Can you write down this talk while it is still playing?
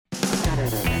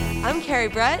I'm Carrie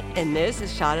Brett, and this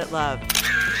is Shot at Love.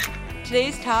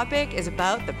 Today's topic is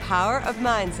about the power of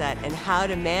mindset and how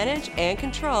to manage and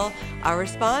control our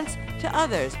response to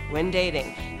others when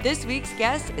dating. This week's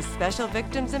guest is Special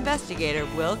Victims Investigator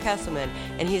Will Kesselman,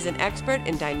 and he's an expert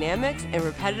in dynamics and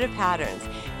repetitive patterns.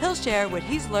 He'll share what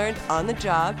he's learned on the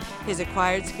job, his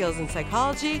acquired skills in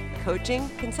psychology, coaching,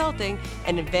 consulting,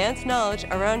 and advanced knowledge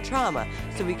around trauma,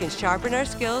 so we can sharpen our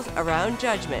skills around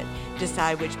judgment,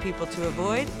 decide which people to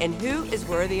avoid, and who is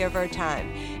worthy of our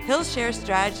time. He'll share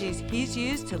strategies he's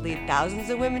used to lead thousands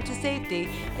of women to safety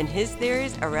and his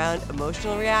theories around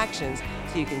emotional reactions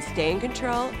so you can stay in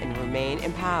control and remain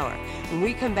in power. When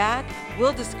we come back,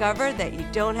 we'll discover that you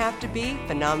don't have to be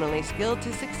phenomenally skilled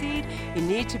to succeed. You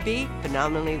need to be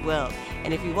phenomenally willed.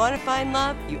 And if you want to find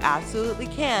love, you absolutely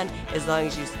can, as long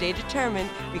as you stay determined,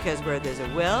 because where there's a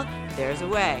will, there's a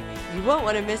way. You won't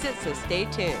want to miss it, so stay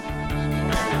tuned.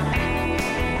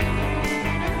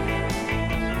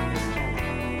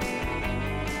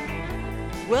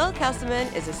 Will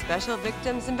Kesselman is a special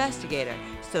victims investigator,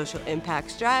 social impact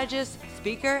strategist,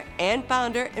 speaker, and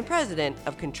founder and president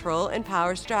of Control and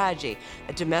Power Strategy,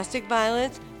 a domestic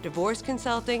violence, divorce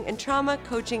consulting, and trauma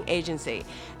coaching agency.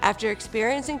 After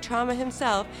experiencing trauma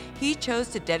himself, he chose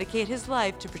to dedicate his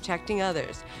life to protecting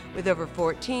others. With over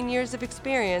 14 years of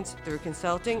experience through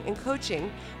consulting and coaching,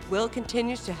 Will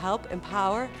continues to help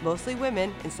empower mostly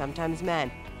women and sometimes men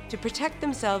to protect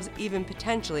themselves, even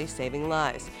potentially saving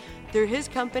lives. Through his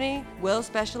company, Will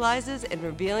specializes in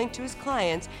revealing to his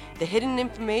clients the hidden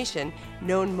information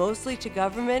known mostly to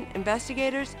government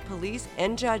investigators, police,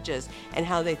 and judges, and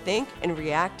how they think and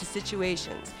react to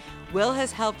situations. Will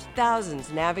has helped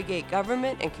thousands navigate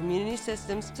government and community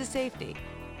systems to safety.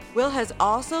 Will has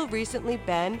also recently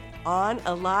been on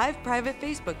a live private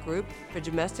Facebook group for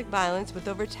domestic violence with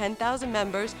over 10,000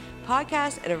 members,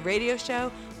 podcast, and a radio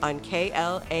show on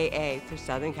KLAA for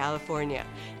Southern California.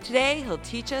 Today, he'll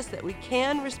teach us that we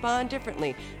can respond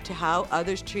differently to how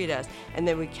others treat us, and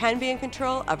that we can be in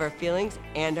control of our feelings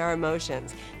and our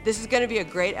emotions. This is going to be a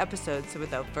great episode, so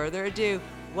without further ado,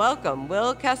 welcome,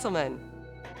 Will Kesselman.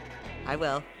 Hi,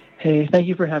 Will. Hey, thank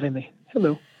you for having me.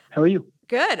 Hello, how are you?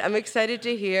 Good. I'm excited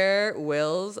to hear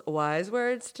Will's wise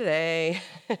words today.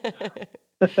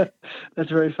 That's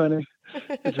very funny.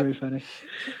 That's very funny.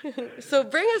 So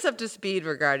bring us up to speed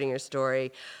regarding your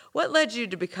story. What led you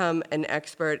to become an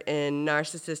expert in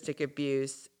narcissistic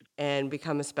abuse and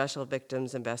become a special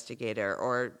victims investigator,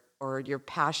 or your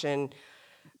passion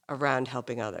around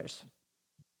helping others?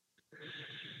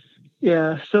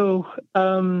 Yeah, so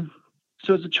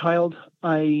as a child,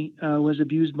 I was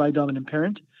abused by a dominant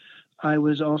parent. I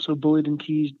was also bullied and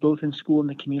teased both in school and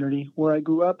the community where I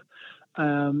grew up.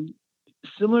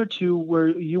 Similar to where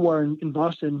you are in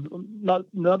Boston, not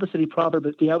the city proper,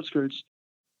 but the outskirts,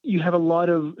 you have a lot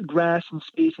of grass and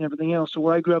space and everything else. So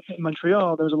where I grew up in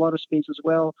Montreal, there was a lot of space as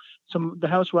well. So the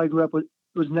house where I grew up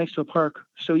was next to a park.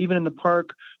 So even in the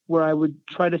park where I would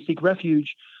try to seek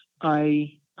refuge,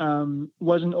 I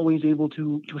wasn't always able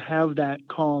to have that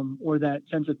calm or that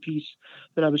sense of peace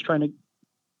that I was trying to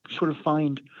sort of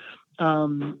find.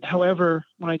 However,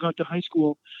 when I got to high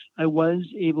school, I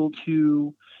was able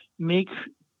to make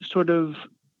sort of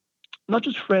not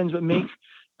just friends, but make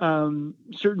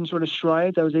certain sort of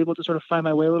strides. I was able to sort of find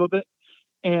my way a little bit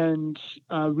and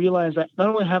realize that not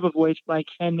only have a voice, but I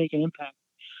can make an impact.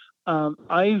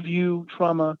 I view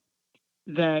trauma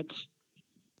that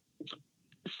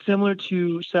similar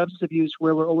to substance abuse,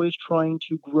 where we're always trying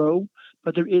to grow,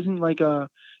 but there isn't like a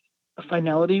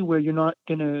finality where you're not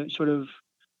going to sort of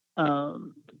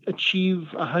achieve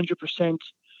 100%,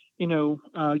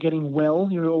 getting well.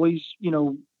 You're always,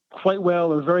 quite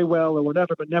well or very well or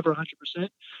whatever, but never 100%.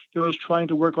 You're always trying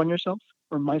to work on yourself,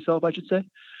 or myself, I should say.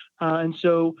 And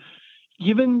so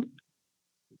given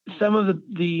some of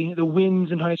the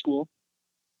wins in high school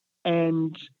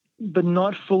but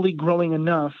not fully growing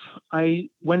enough, I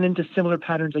went into similar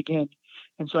patterns again.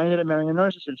 And so I ended up marrying a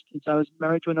narcissist. And so I was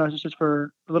married to a narcissist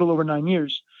for a little over 9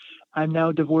 years. I'm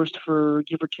now divorced for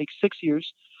give or take 6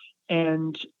 years.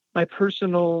 And my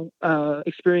personal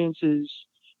experiences,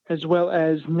 as well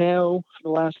as now for the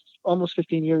last almost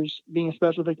 15 years being a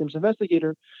special victims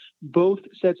investigator, both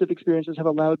sets of experiences have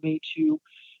allowed me to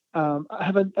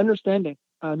have an understanding.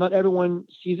 Not everyone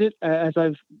sees it, as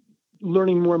I've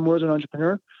learning more and more as an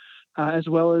entrepreneur, as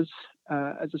well as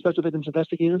a special victims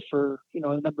investigator for a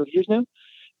number of years now.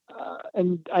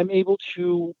 And I'm able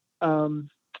to,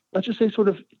 let's just say, sort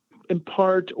of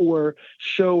impart or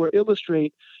show or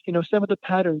illustrate, some of the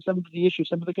patterns, some of the issues,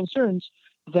 some of the concerns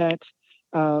that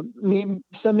some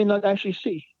may not actually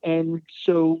see. And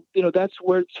so, that's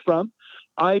where it's from.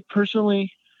 I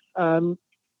personally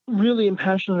really am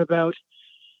passionate about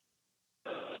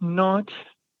not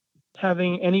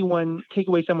having anyone take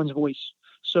away someone's voice.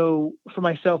 So for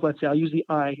myself, let's say I'll use the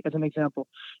I as an example.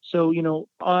 So,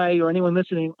 I or anyone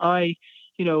listening, I,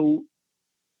 you know,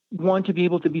 want to be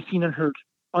able to be seen and heard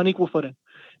on equal footing.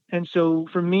 And so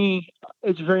for me,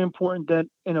 it's very important that,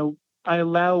 I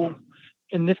allow,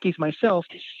 in this case, myself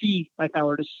to see my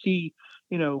power, to see,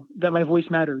 that my voice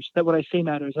matters, that what I say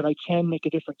matters, that I can make a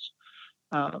difference.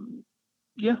 Um,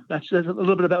 yeah, that's a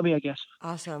little bit about me, I guess.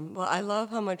 Awesome. Well, I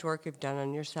love how much work you've done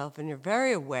on yourself, and you're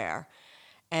very aware.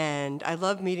 And I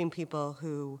love meeting people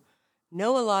who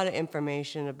know a lot of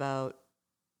information about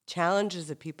challenges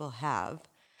that people have.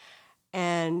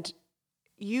 And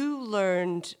you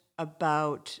learned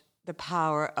about the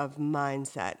power of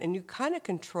mindset, and you kind of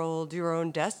controlled your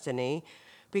own destiny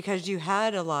because you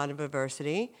had a lot of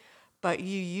adversity, but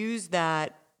you used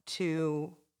that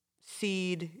to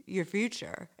seed your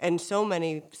future. And so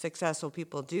many successful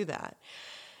people do that.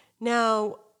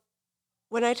 Now,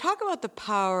 when I talk about the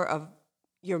power of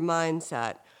your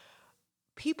mindset,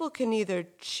 people can either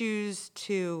choose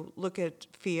to look at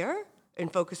fear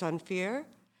and focus on fear.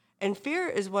 And fear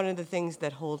is one of the things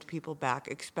that hold people back,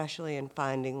 especially in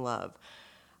finding love.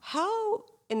 How,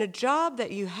 in a job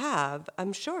that you have,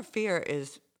 I'm sure fear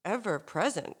is ever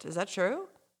present. Is that true?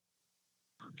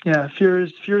 Yeah, fear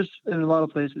is in a lot of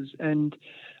places, and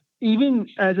even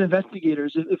as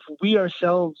investigators, if we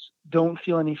ourselves don't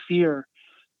feel any fear,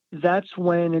 that's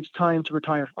when it's time to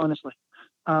retire. Honestly,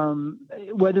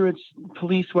 whether it's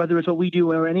police, whether it's what we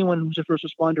do, or anyone who's a first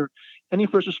responder, any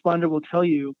first responder will tell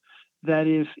you that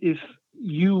if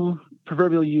you,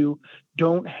 proverbial you,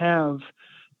 don't have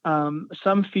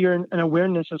some fear and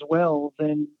awareness as well,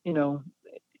 then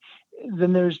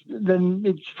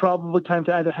it's probably time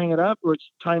to either hang it up, or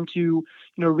it's time to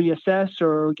reassess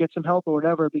or get some help or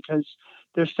whatever, because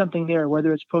there's something there,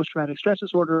 whether it's post-traumatic stress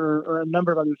disorder or a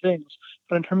number of other things.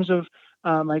 But in terms of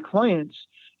my clients,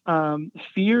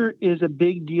 fear is a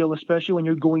big deal, especially when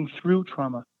you're going through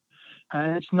trauma.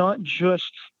 And it's not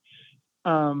just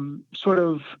sort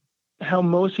of how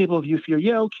most people view fear.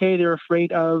 Yeah, okay, they're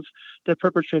afraid of the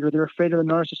perpetrator, they're afraid of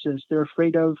the narcissist, they're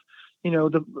afraid of,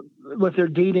 if they're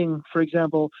dating, for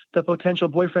example, the potential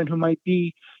boyfriend who might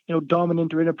be,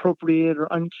 dominant or inappropriate or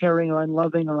uncaring or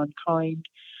unloving or unkind.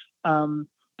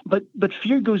 But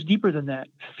fear goes deeper than that.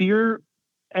 Fear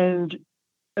and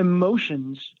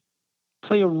emotions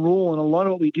play a role in a lot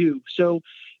of what we do. So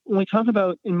when we talk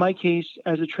about, in my case,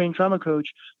 as a trained trauma coach,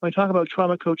 when I talk about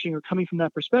trauma coaching or coming from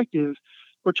that perspective,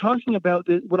 we're talking about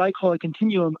what I call a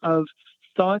continuum of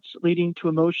thoughts leading to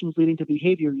emotions leading to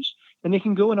behaviors, and they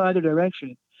can go in either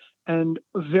direction. And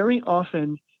very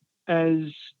often,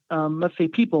 as let's say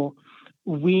people,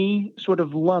 we sort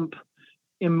of lump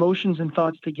emotions and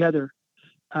thoughts together,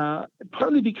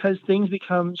 partly because things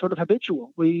become sort of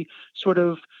habitual. We sort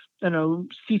of,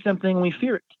 see something and we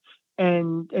fear it,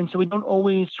 and so we don't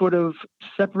always sort of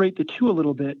separate the two a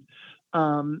little bit,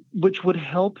 which would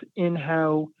help in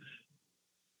how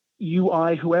you,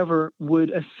 I, whoever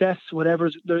would assess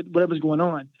whatever's going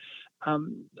on.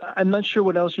 I'm not sure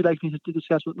what else you'd like me to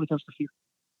discuss when it comes to fear.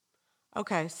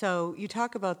 Okay, so you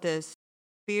talk about this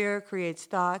fear creates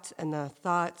thoughts, and the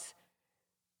thoughts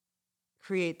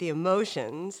create the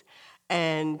emotions,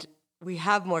 and we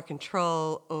have more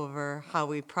control over how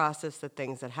we process the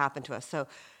things that happen to us. So,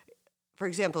 for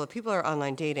example, if people are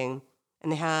online dating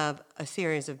and they have a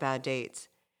series of bad dates,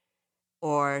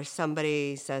 or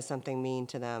somebody says something mean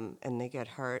to them and they get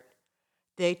hurt,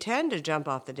 they tend to jump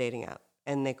off the dating app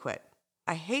and they quit.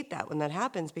 I hate that when that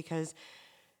happens, because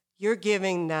you're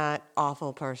giving that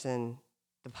awful person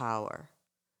the power.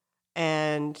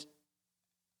 And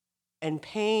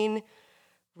pain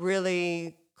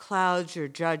really clouds your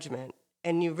judgment,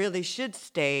 and you really should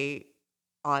stay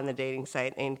on the dating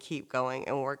site and keep going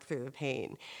and work through the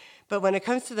pain. But when it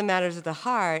comes to the matters of the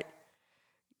heart,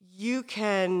 you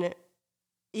can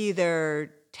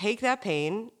either take that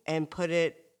pain and put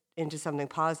it into something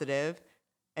positive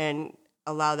and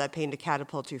allow that pain to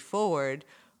catapult you forward,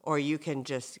 or you can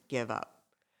just give up.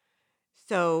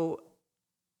 So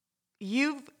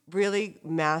you've really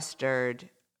mastered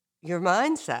your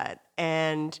mindset,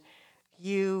 and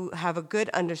you have a good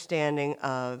understanding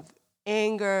of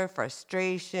anger,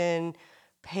 frustration,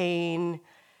 pain,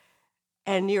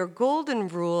 and your golden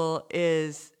rule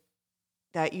is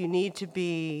that you need to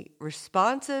be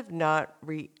responsive, not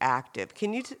reactive.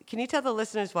 Can you tell the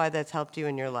listeners why that's helped you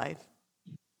in your life?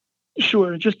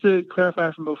 Sure. Just to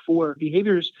clarify from before,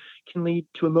 behaviors can lead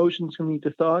to emotions, can lead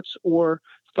to thoughts, or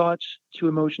thoughts to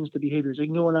emotions to behaviors. They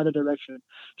can go in either direction.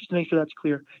 Just to make sure that's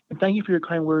clear. And thank you for your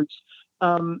kind words.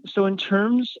 So in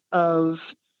terms of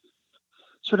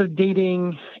sort of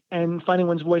dating and finding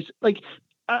one's voice, like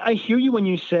I hear you when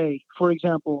you say, for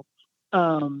example,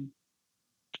 um,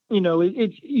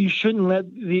 it's you shouldn't let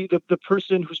the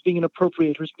person who's being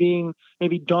inappropriate, who's being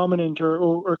maybe dominant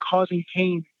or causing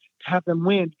pain, to have them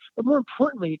win. But more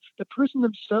importantly, the person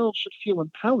themselves should feel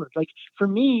empowered. Like for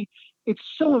me, it's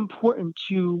so important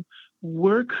to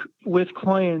work with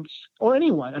clients or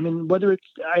anyone. I mean, whether it's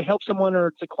I help someone or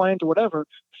it's a client or whatever,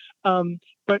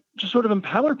 but to sort of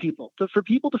empower people, for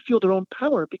people to feel their own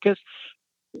power, because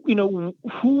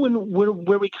who and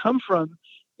where we come from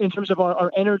in terms of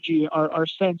our energy, our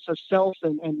sense of self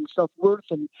and self-worth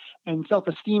and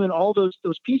self-esteem and all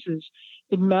those pieces,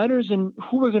 it matters in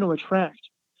who we're going to attract.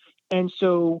 And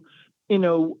so,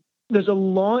 there's a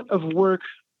lot of work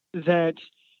that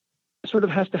sort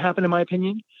of has to happen, in my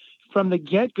opinion, from the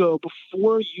get-go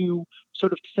before you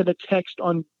sort of send a text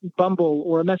on Bumble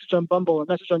or a message on Bumble or a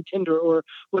message on Tinder or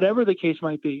whatever the case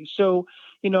might be. So,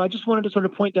 I just wanted to sort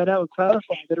of point that out and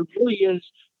clarify that it really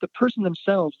is the person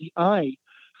themselves, the I,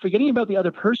 forgetting about the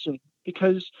other person,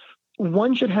 because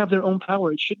one should have their own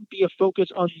power. It shouldn't be a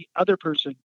focus on the other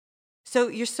person. So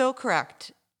you're so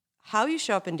correct. How you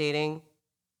show up in dating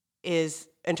is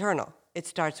internal. It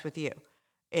starts with you.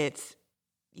 It's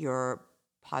your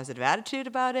positive attitude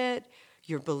about it,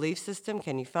 your belief system.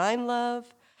 Can you find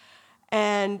love?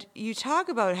 And you talk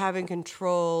about having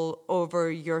control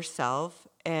over yourself.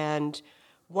 And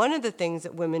one of the things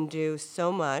that women do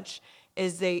so much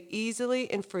is they easily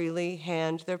and freely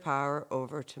hand their power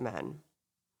over to men.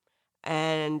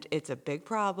 And it's a big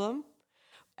problem.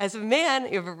 As a man,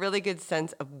 you have a really good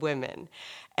sense of women.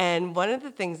 And one of the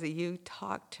things that you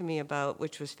talked to me about,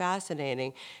 which was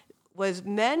fascinating, was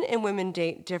men and women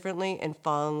date differently and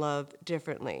fall in love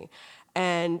differently.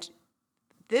 And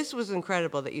this was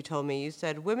incredible that you told me. You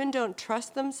said women don't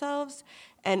trust themselves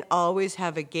and always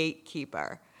have a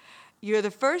gatekeeper. You're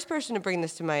the first person to bring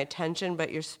this to my attention,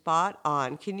 but you're spot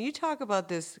on. Can you talk about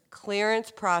this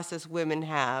clearance process women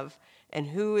have and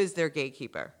who is their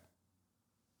gatekeeper?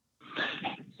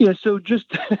 Yeah, so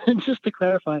just just to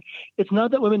clarify, it's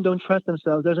not that women don't trust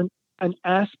themselves. There's an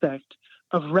aspect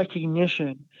of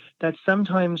recognition that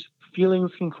sometimes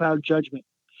feelings can cloud judgment.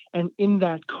 And in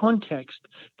that context,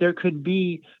 there could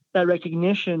be that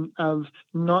recognition of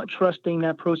not trusting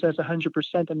that process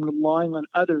 100% and relying on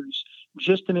others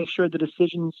just to make sure the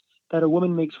decisions that a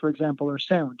woman makes, for example, are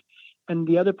sound. And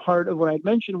the other part of what I'd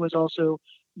mentioned was also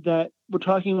that we're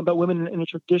talking about women in a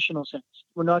traditional sense.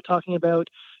 We're not talking about,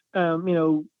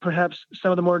 perhaps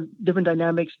some of the more different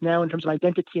dynamics now in terms of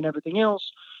identity and everything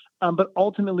else. But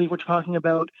ultimately, we're talking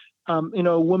about,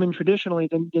 a woman traditionally.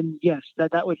 Then yes,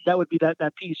 that would be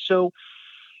that piece. So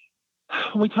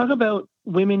when we talk about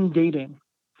women dating,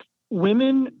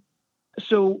 women.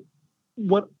 So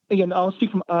what again? I'll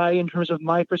speak from I in terms of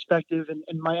my perspective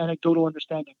and my anecdotal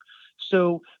understanding.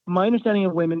 So my understanding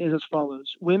of women is as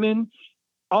follows: women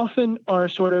often are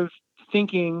sort of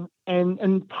thinking,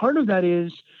 and part of that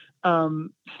is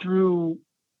through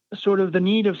sort of the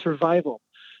need of survival.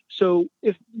 So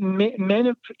if men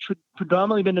have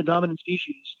predominantly been the dominant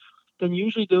species, then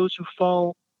usually those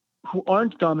who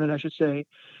aren't dominant, I should say,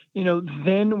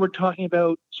 then we're talking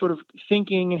about sort of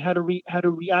thinking and how to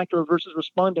react or versus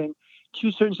responding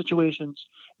to certain situations.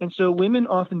 And so women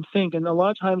often think, and a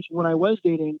lot of times when I was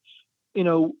dating,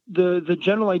 the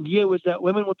general idea was that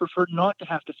women would prefer not to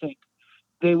have to think.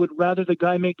 They would rather the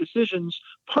guy make decisions,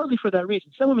 partly for that reason.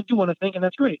 Some women do want to think, and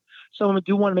that's great. Some women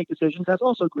do want to make decisions. That's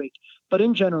also great. But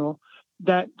in general,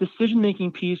 that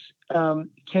decision-making piece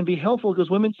can be helpful because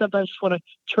women sometimes just want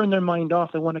to turn their mind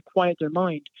off. They want to quiet their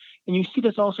mind. And you see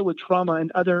this also with trauma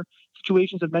and other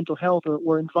situations of mental health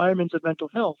or environments of mental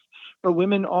health, where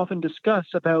women often discuss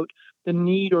about the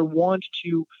need or want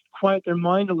to quiet their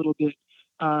mind a little bit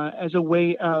as a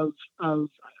way of I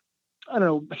don't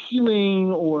know,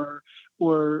 healing or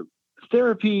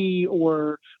therapy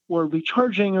or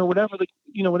recharging or whatever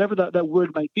whatever that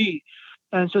word might be.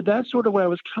 And so that's sort of where I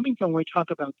was coming from when we talk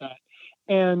about that.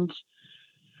 And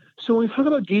so when we talk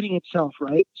about dating itself,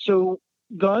 right? So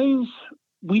guys,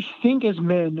 we think as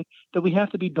men that we have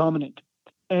to be dominant.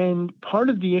 And part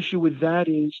of the issue with that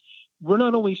is we're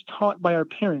not always taught by our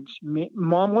parents,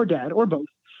 mom or dad or both,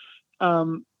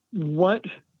 what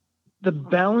the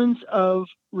balance of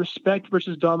respect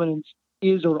versus dominance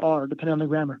is or are, depending on the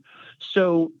grammar.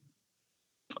 So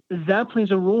that plays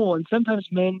a role. And sometimes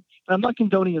men, and I'm not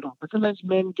condoning it all, but sometimes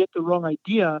men get the wrong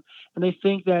idea and they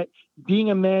think that being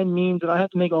a man means that I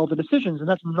have to make all the decisions. And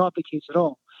that's not the case at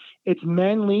all. It's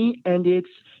manly and it's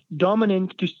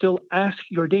dominant to still ask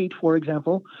your date, for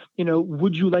example,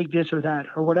 would you like this or that,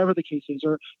 or whatever the case is.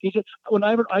 Or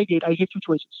whenever I date, I give two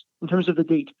choices in terms of the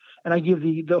date, and I give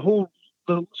the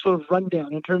sort of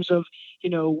rundown in terms of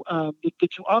the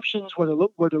two options, where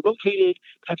they're located,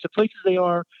 types of places they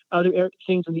are, other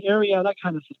things in the area, that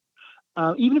kind of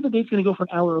thing. Even if the date's going to go for an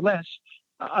hour or less,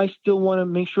 I still want to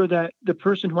make sure that the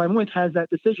person who I'm with has that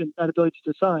decision, that ability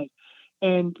to decide.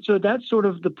 And so that's sort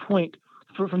of the point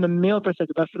from the male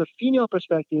perspective. But for the female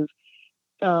perspective,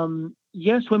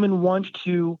 yes, women want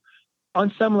to,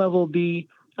 on some level, be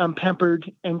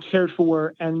pampered and cared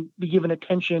for and be given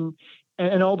attention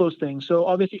and all those things. So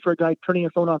obviously for a guy, turning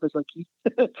your phone off is like key,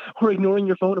 or ignoring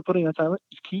your phone or putting it on silent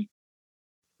is key.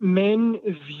 Men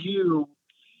view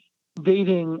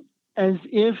dating as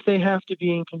if they have to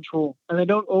be in control, and they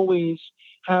don't always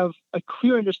have a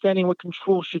clear understanding what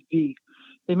control should be.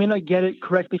 They may not get it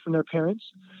correctly from their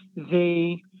parents.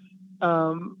 They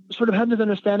sort of have this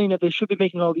understanding that they should be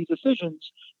making all these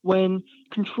decisions, when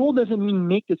control doesn't mean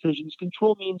make decisions.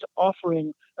 Control means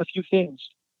offering a few things,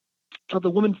 so the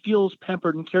woman feels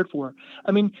pampered and cared for.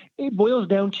 I mean, it boils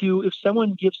down to, if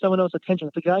someone gives someone else attention,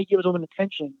 if the guy gives a woman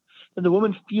attention, then the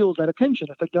woman feels that attention.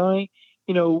 If the guy,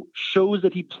 shows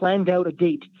that he planned out a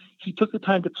date, he took the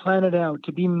time to plan it out,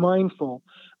 to be mindful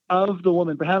of the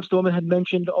woman. Perhaps the woman had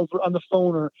mentioned over on the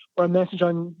phone or a message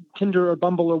on Tinder or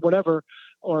Bumble or whatever,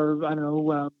 or I don't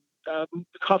know,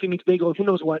 coffee meets bagel, who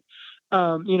knows what,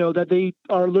 that they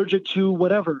are allergic to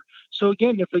whatever. So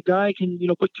again, if the guy can,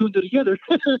 put two and two together,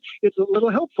 it's a little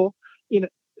helpful,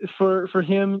 for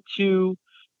him to,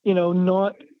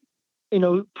 not,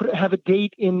 have a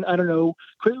date in, I don't know,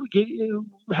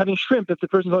 having shrimp if the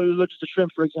person's already allergic to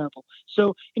shrimp, for example.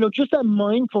 So, just that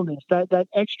mindfulness, that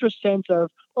extra sense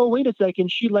of, oh, wait a second,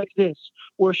 she likes this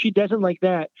or she doesn't like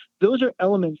that. Those are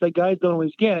elements that guys don't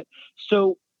always get.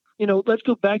 So, let's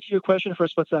go back to your question for a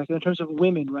split second in terms of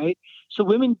women, right? So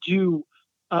women do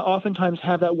oftentimes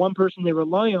have that one person they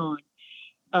rely on.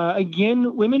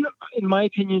 Again, women, in my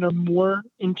opinion, are more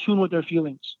in tune with their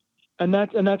feelings. And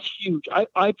that's huge.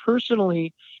 I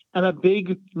personally am a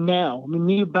big now. I mean,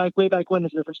 me way back when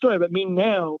is a different story, but me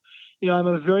now, I'm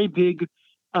a very big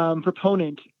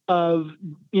proponent of,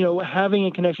 having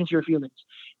a connection to your feelings.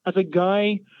 As a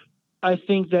guy, I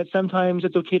think that sometimes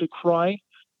it's okay to cry.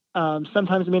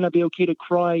 Sometimes it may not be okay to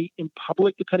cry in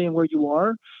public, depending on where you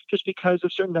are, just because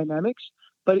of certain dynamics.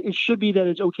 But it should be that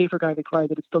it's okay for a guy to cry,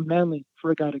 that it's still manly for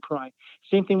a guy to cry.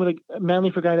 Same thing with manly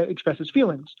for a guy to express his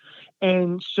feelings.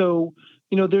 And so,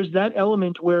 there's that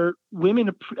element where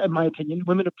women, in my opinion,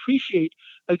 women appreciate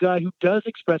a guy who does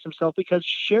express himself, because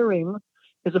sharing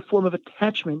is a form of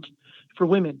attachment for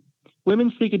women.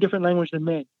 Women speak a different language than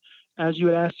men, as you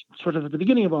had asked sort of at the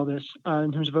beginning of all this,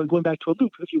 in terms of going back to a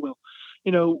loop, if you will.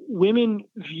 Women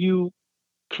view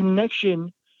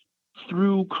connection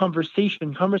through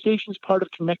conversation. Conversation is part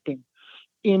of connecting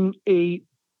in a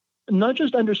not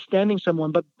just understanding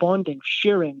someone, but bonding,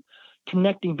 sharing,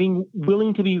 connecting, being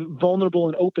willing to be vulnerable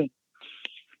and open.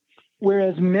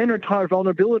 Whereas men are taught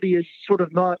vulnerability is sort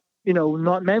of not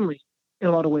manly in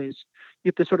a lot of ways. You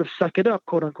have to sort of suck it up,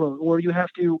 quote unquote, or you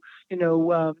have to,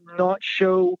 not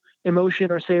show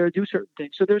emotion or say or do certain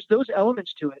things. So there's those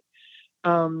elements to it.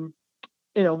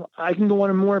 I can go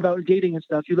on more about dating and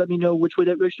stuff. You let me know which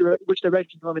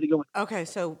direction you want me to go in. Okay,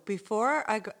 so before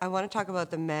I want to talk about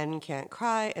the men can't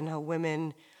cry and how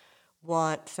women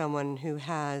want someone who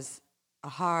has a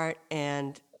heart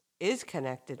and is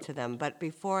connected to them. But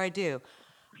before I do,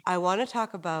 I want to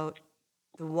talk about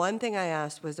the one thing I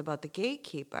asked was about the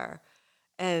gatekeeper.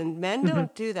 And men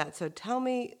don't do that. So tell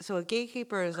me, so a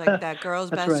gatekeeper is like that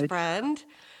girl's best friend.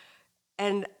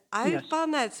 And I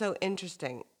found that so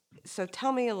interesting. So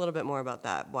tell me a little bit more about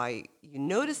that. Why you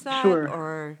noticed that,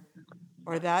 or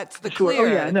that's the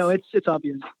clearance? Oh yeah, no, it's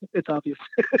obvious. It's obvious.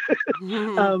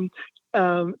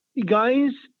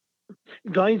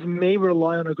 Guys may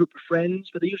rely on a group of friends,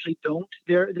 but they usually don't.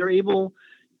 They're able,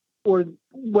 or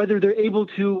whether they're able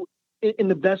to in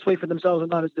the best way for themselves or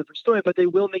not is a different story. But they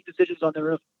will make decisions on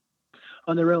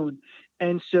their own.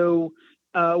 And so,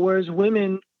 whereas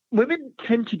women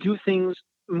tend to do things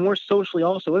more socially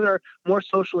also. Women are more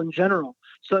social in general.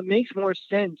 So it makes more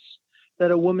sense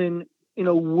that a woman,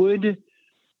 would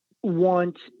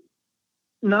want,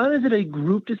 not as a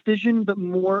group decision, but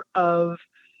more of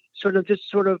sort of,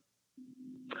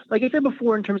 like I said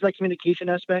before, in terms of that communication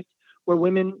aspect, where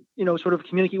women, sort of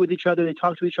communicate with each other, they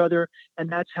talk to each other, and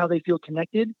that's how they feel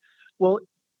connected. Well,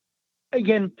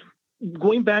 again,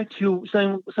 going back to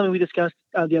something we discussed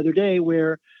the other day,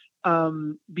 where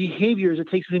behaviors, it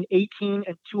takes between 18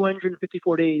 and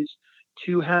 254 days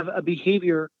to have a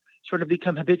behavior sort of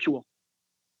become habitual.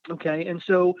 Okay. And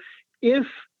so if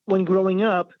when growing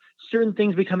up, certain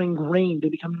things become ingrained, they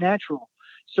become natural.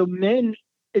 So men,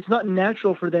 it's not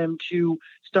natural for them to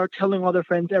start telling all their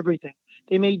friends everything.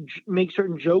 They may make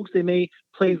certain jokes. They may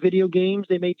play video games.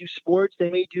 They may do sports. They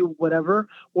may do whatever.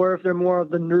 Or if they're more of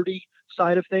the nerdy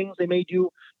side of things, they may do,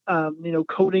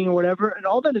 coding or whatever. And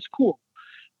all that is cool.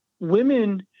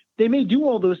 Women, they may do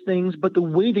all those things, but the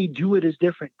way they do it is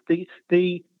different. The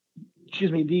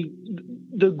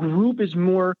group is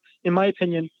more, in my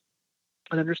opinion,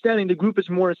 and understanding the group is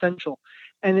more essential.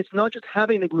 And it's not just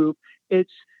having the group,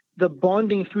 it's the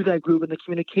bonding through that group and the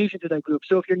communication through that group.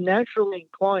 So if you're naturally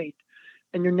inclined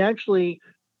and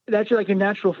that's like a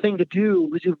natural thing to do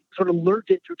because you've sort of learned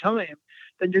it through time,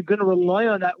 then you're going to rely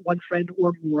on that one friend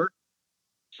or more.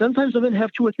 Sometimes women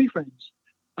have two or three friends.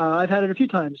 I've had it a few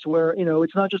times where,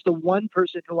 it's not just the one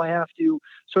person who I have to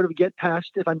sort of get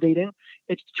past if I'm dating.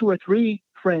 It's two or three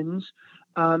friends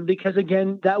because,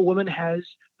 again, that woman has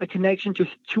a connection to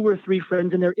two or three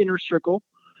friends in their inner circle.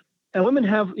 And women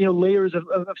have, layers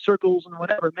of circles and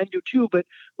whatever. Men do too, but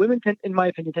women tend, in my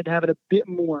opinion, tend to have it a bit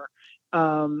more.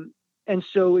 And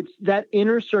so it's that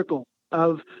inner circle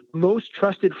of most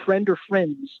trusted friend or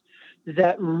friends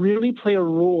that really play a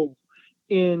role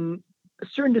in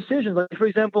certain decisions. Like, for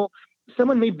example,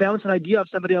 someone may bounce an idea off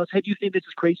somebody else. Hey, do you think this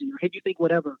is crazy? Or hey, do you think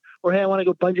whatever? Or hey, I want to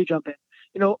go bungee jumping.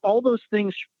 All those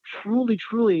things truly,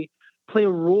 truly play a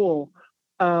role.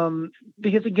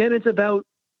 Because again, it's about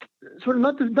sort of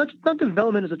not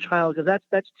development as a child, because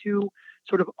that's too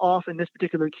sort of off in this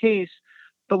particular case.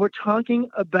 But we're talking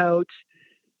about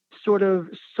sort of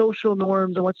social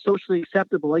norms and what's socially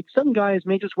acceptable. Like some guys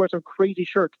may just wear some crazy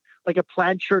shirt, like a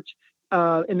plaid shirt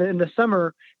in the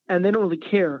summer, and they don't really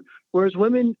care. Whereas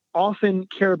women often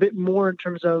care a bit more in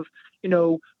terms of,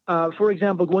 for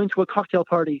example, going to a cocktail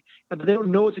party, but they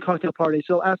don't know it's a cocktail party.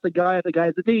 So they'll ask the guy at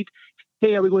the date,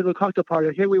 hey, are we going to a cocktail party?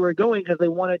 Or here we were going because they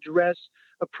want to dress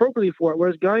appropriately for it.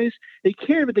 Whereas guys, they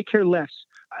care, but they care less.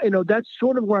 That's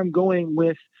sort of where I'm going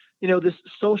with, this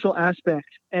social aspect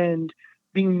and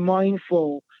being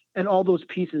mindful and all those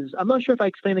pieces. I'm not sure if I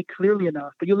explained it clearly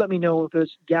enough, but you let me know if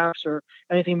there's gaps or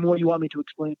anything more you want me to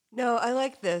explain. No, I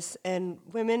like this. And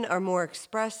women are more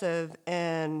expressive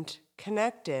and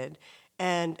connected.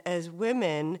 And as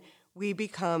women, we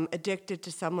become addicted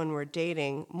to someone we're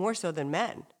dating more so than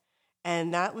men.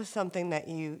 And that was something that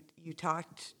you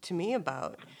talked to me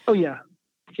about. Oh, yeah.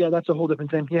 Yeah, that's a whole different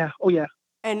thing. Yeah. Oh, yeah.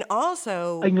 And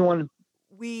also,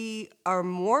 we are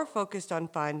more focused on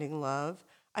finding love.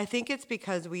 I think it's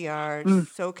because we are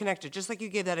so connected. Just like you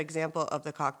gave that example of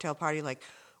the cocktail party, like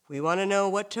we want to know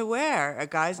what to wear. A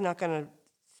guy's not going to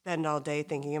spend all day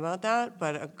thinking about that,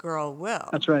 but a girl will.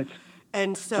 That's right.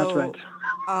 And so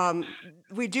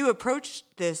we do approach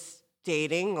this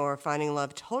dating or finding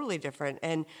love totally different.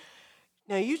 And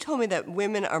now you told me that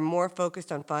women are more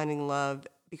focused on finding love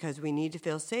because we need to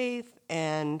feel safe,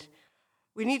 and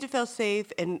we need to feel safe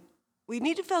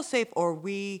or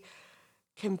we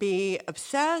can be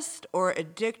obsessed or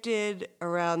addicted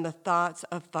around the thoughts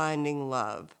of finding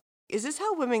love. Is this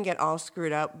how women get all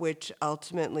screwed up, which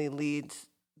ultimately leads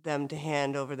them to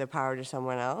hand over their power to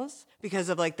someone else because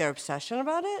of like their obsession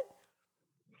about it?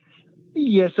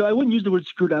 Yeah, so I wouldn't use the word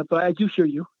screwed up, but I do hear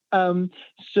you.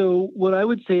 So what I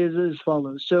would say is as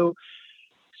follows. So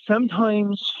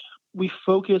sometimes we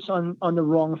focus on the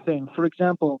wrong thing. For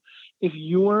example, if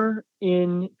you're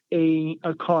in a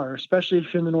car, especially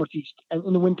if you're in the Northeast and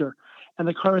in the winter, and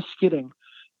the car is skidding,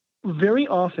 very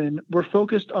often we're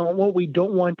focused on what we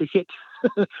don't want to hit,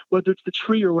 whether it's the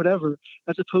tree or whatever,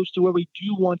 as opposed to where we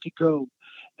do want to go.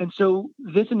 And so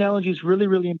this analogy is really,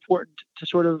 really important to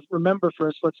sort of remember for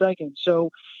a split second. So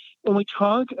when we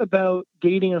talk about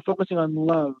dating and focusing on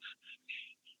love,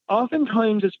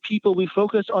 oftentimes as people, we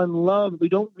focus on love. We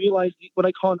don't realize what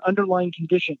I call an underlying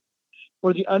condition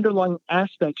or the underlying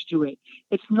aspects to it.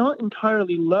 It's not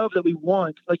entirely love that we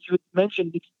want. Like you had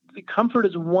mentioned, the comfort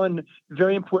is one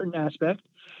very important aspect.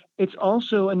 It's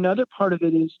also another part of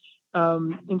it is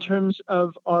in terms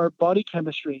of our body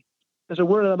chemistry. There's a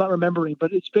word I'm not remembering,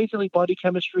 but it's basically body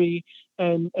chemistry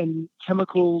and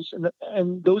chemicals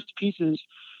and those pieces.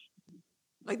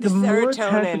 Like the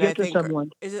serotonin, I think.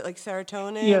 Someone, is it like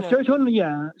serotonin? Yeah, serotonin,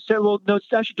 yeah. Well, no,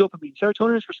 it's actually dopamine.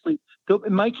 Serotonin is for sleep.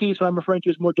 In my case, what I'm referring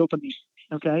to is more dopamine,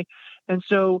 okay? And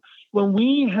so when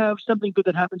we have something good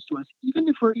that happens to us, even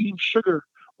if we're eating sugar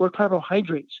or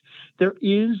carbohydrates, there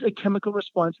is a chemical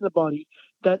response in the body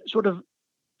that sort of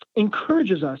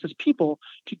encourages us as people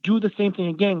to do the same thing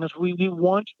again, because we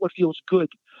want what feels good.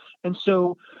 And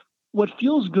so what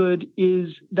feels good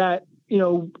is that,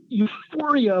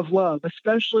 euphoria of love,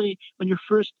 especially when you're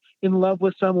first in love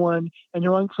with someone and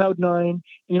you're on cloud nine and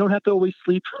you don't have to always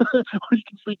sleep or you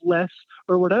can sleep less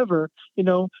or whatever,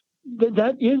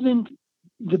 that isn't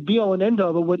the be all and end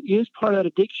all. But what is part of that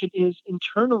addiction is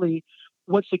internally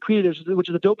what's secreted, which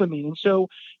is the dopamine. And so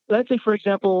let's say, for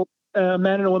example, a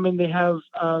man and a woman, they have,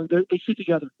 they sleep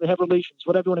together, they have relations,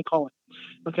 whatever you want to call it.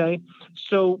 Okay.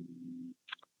 So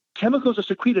chemicals are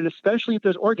secreted, especially if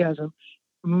there's orgasm.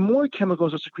 More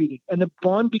chemicals are secreted and the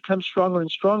bond becomes stronger and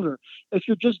stronger. If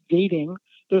you're just dating,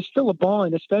 there's still a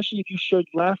bond, especially if you shared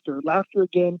laughter. Laughter,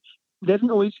 again,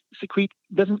 doesn't only secrete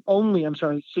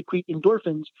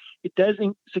endorphins. It does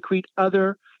secrete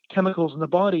other chemicals in the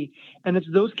body. And it's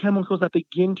those chemicals that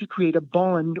begin to create a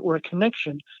bond or a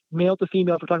connection, male to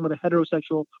female, if we're talking about a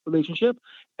heterosexual relationship.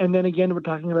 And then again, we're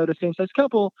talking about a same-sex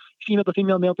couple, female to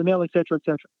female, male to male, et cetera, et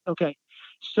cetera. Okay.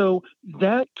 So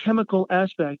that chemical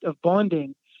aspect of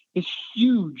bonding is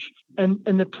huge, and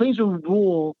it plays a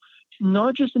role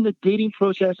not just in the dating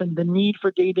process and the need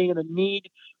for dating and the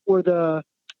need or the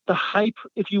hype,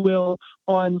 if you will,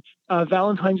 on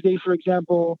Valentine's Day, for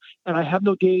example, and I have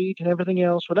no date and everything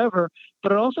else, whatever,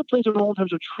 but it also plays a role in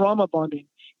terms of trauma bonding.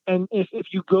 And if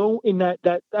you go in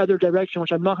that other direction,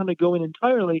 which I'm not going to go in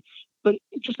entirely, but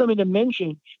it's just something to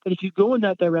mention that if you go in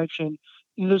that direction,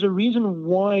 there's a reason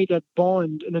why that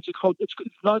bond, and it's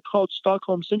not called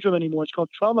Stockholm Syndrome anymore. It's called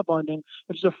trauma bonding,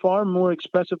 which is a far more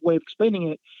expressive way of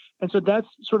explaining it. And so that's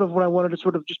sort of what I wanted to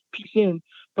sort of just piece in.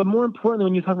 But more importantly,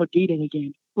 when you talk about dating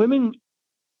again, women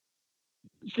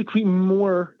secrete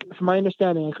more, from my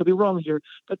understanding, I could be wrong here,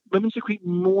 but women secrete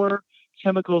more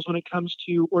chemicals when it comes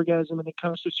to orgasm and it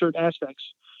comes to certain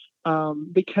aspects.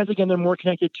 Because again, they're more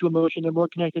connected to emotion, they're more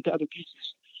connected to other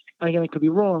pieces. And again, I could be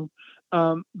wrong.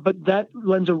 But that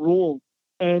lends a role.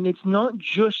 And it's not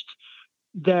just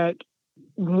that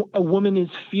a woman is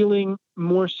feeling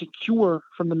more secure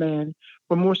from the man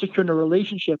or more secure in a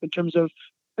relationship in terms of,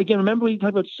 again, remember we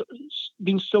talked about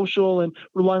being social and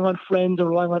relying on friends or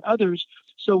relying on others.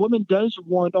 So a woman does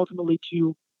want ultimately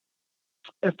to,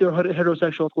 if they're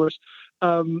heterosexual, of course,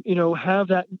 have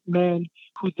that man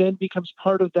who then becomes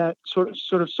part of that sort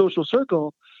of social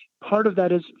circle. Part of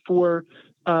that is for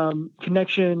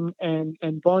connection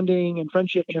and bonding and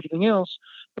friendship and everything else.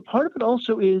 But part of it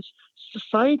also is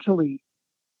societally,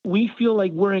 we feel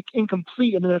like we're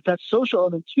incomplete. And then if that's social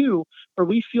element too, or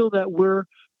we feel that we're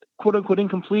quote unquote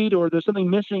incomplete or there's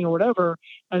something missing or whatever.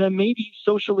 And then maybe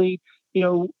socially,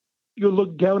 you're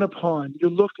looked down upon. You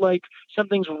look like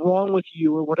something's wrong with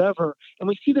you or whatever. And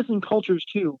we see this in cultures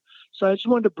too. So I just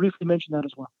wanted to briefly mention that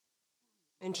as well.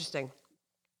 Interesting.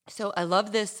 So I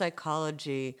love this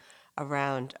psychology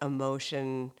around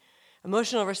emotional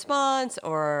response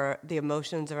or the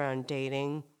emotions around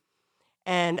dating.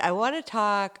 And I want to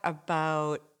talk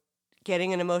about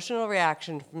getting an emotional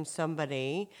reaction from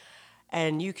somebody.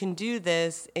 And you can do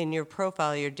this in your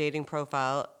profile, your dating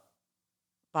profile,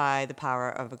 by the power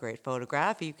of a great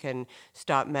photograph. You can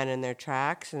stop men in their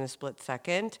tracks in a split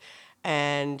second.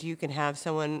 And you can have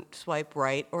someone swipe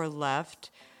right or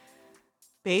left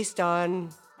based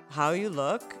on how you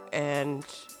look. And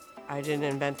I didn't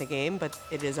invent the game, but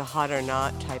it is a hot or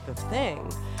not type of thing.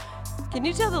 Can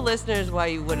you tell the listeners why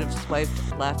you would have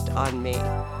swiped left on me?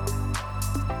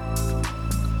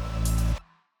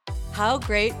 How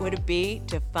great would it be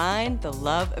to find the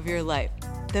love of your life,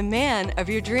 the man of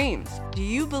your dreams? Do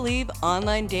you believe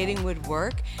online dating would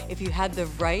work if you had the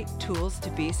right tools to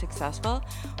be successful?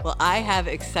 Well, I have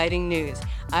exciting news.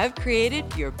 I've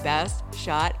created your Best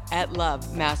Shot at Love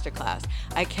Masterclass.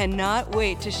 I cannot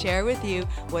wait to share with you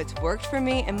what's worked for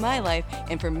me in my life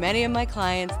and for many of my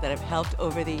clients that have helped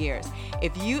over the years.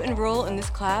 If you enroll in this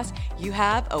class, you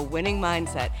have a winning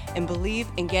mindset and believe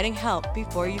in getting help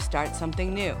before you start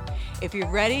something new. If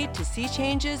you're ready to see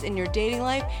changes in your dating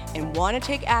life and want to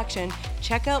take action,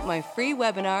 check out my free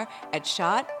webinar at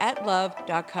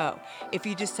shotatlove.co. If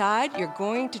you decide you're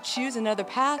going to choose another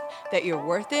path, that you're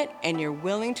worth it, and you're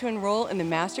willing to enroll in the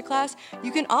masterclass,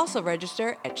 you can also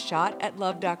register at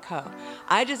shotatlove.co.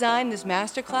 I designed this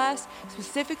masterclass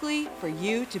specifically for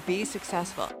you to be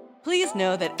successful. Please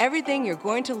know that everything you're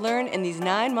going to learn in these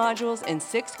 9 modules and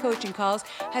 6 coaching calls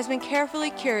has been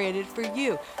carefully curated for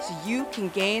you so you can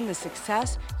gain the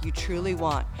success you truly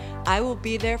want. I will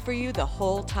be there for you the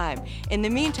whole time. In the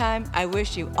meantime, I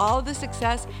wish you all the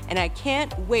success, and I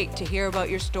can't wait to hear about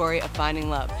your story of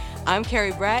finding love. I'm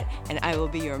Carrie Brett, and I will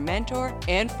be your mentor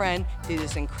and friend through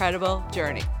this incredible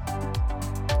journey.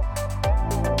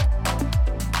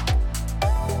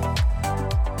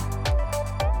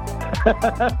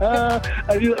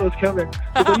 I knew that was coming.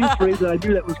 The way you phrased it, I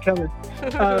knew that was coming.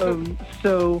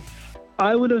 So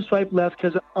I would have swiped left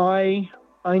because I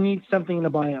need something in the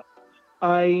bio.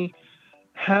 I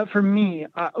have, for me,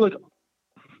 look,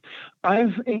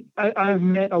 I've I've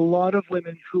met a lot of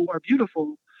women who are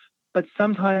beautiful, but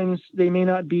sometimes they may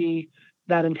not be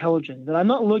that intelligent. And I'm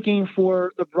not looking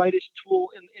for the brightest tool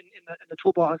in the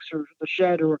toolbox or the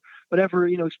shed or whatever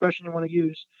expression you want to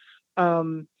use.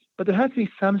 But there has to be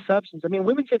some substance. I mean,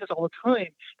 women say this all the time.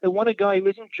 They want a guy who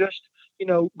isn't just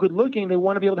good looking. They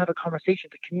want to be able to have a conversation,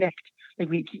 to connect, like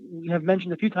we have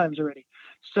mentioned a few times already.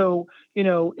 So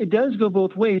it does go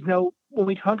both ways. Now, when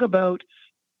we talk about,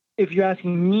 if you're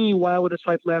asking me why I would have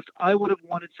swiped left, I would have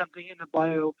wanted something in the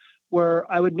bio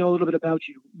where I would know a little bit about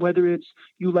you, whether it's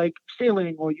you like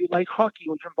sailing or you like hockey.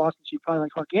 Well, you're from Boston, so you probably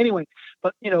like hockey anyway,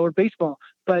 but or baseball.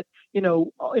 But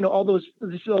all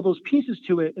those pieces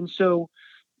to it, and so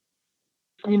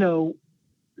you know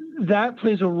that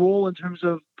plays a role in terms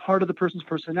of part of the person's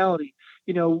personality.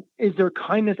 Is there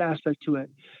kindness aspect to it?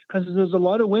 Because there's a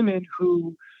lot of women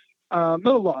who not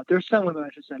a lot. There's some women, I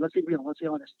should say. Let's be real. Let's be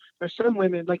honest. There's some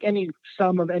women, like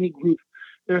some of any group.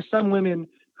 There are some women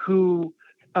who,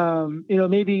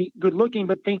 maybe good looking,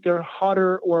 but think they're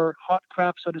hotter or hot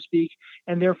crap, so to speak,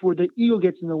 and therefore the ego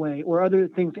gets in the way, or other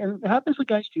things. And it happens with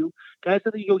guys too. Guys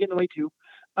let the ego get in the way too.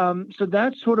 So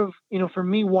that's sort of, for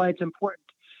me, why it's important.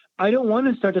 I don't want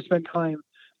to start to spend time.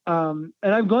 And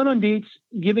I've gone on dates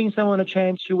giving someone a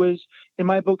chance who was, in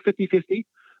my book, 50-50,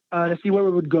 to see where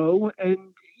it would go. And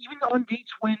even on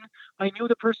dates when I knew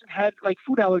the person had like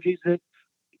food allergies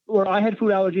or I had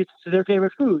food allergies to their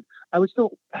favorite food, I would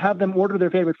still have them order their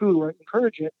favorite food or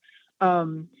encourage it,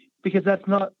 because that's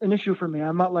not an issue for me.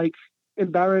 I'm not like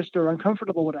embarrassed or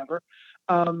uncomfortable, whatever.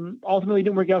 Ultimately, it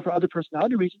didn't work out for other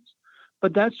personality reasons.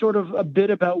 But that's sort of a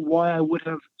bit about why I would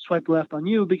have swiped left on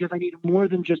you, because I need more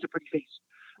than just a pretty face.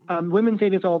 Women say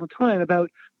this all the time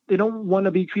about they don't want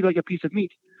to be treated like a piece of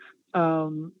meat.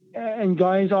 And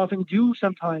guys often do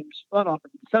sometimes, not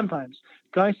often, sometimes,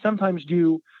 guys sometimes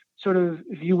do sort of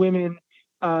view women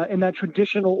in that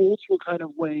traditional old school kind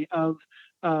of way of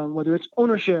whether it's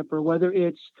ownership or whether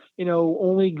it's,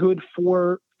 only good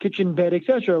for kitchen, bed,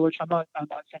 etc., which I'm not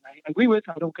saying I agree with.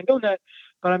 I don't condone that,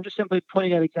 but I'm just simply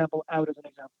pointing that example out as an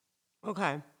example.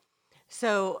 Okay.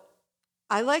 So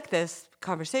I like this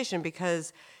conversation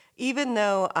because even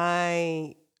though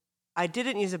I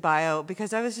didn't use a bio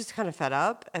because I was just kind of fed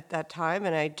up at that time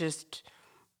and I just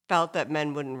felt that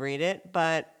men wouldn't read it.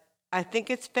 But I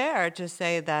think it's fair to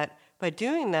say that by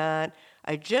doing that,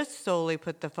 I just solely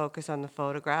put the focus on the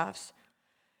photographs,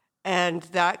 and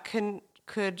that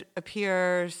could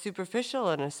appear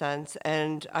superficial in a sense.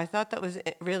 And I thought that was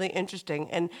really interesting.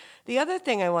 And the other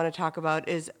thing I want to talk about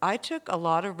is I took a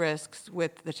lot of risks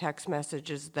with the text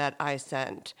messages that I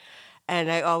sent.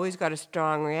 And I always got a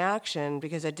strong reaction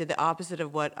because I did the opposite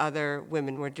of what other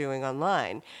women were doing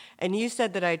online. And you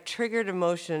said that I triggered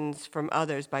emotions from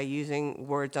others by using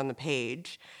words on the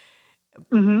page.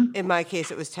 Mm-hmm. In my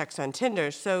case, it was text on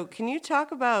Tinder. So can you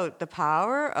talk about the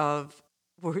power of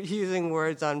using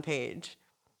words on page?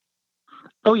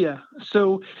 Oh yeah.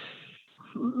 So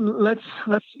let's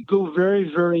go very,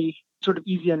 very sort of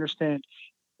easy to understand.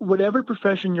 Whatever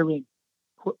profession you're in,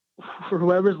 for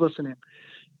whoever's listening,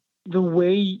 the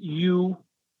way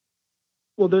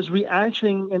there's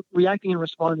reacting and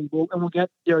responding, and we'll get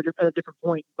there at a different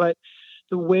point. But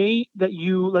the way that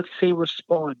you, let's say,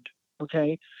 respond,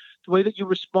 okay, the way that you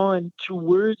respond to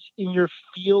words in your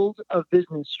field of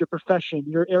business, your profession,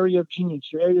 your area of genius,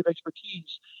 your area of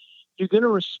expertise, you're going to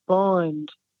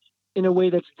respond in a way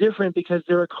that's different because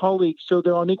they're a colleague, so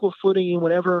they're on equal footing in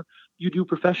whatever you do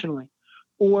professionally.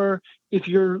 Or if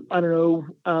you're, I don't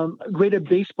know, great at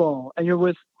baseball and you're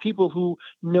with people who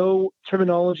know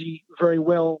terminology very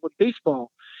well with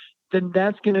baseball, then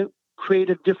that's going to create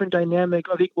a different dynamic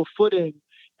of equal footing,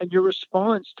 and your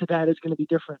response to that is going to be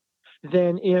different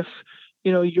than if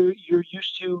you're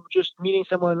used to just meeting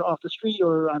someone off the street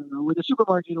or, I don't know, with a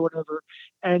supermarket or whatever,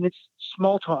 and it's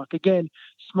small talk. Again,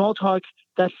 small talk,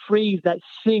 that phrase, that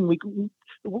thing, we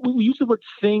use the word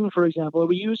thing, for example, or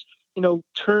we use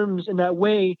terms in that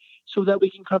way so that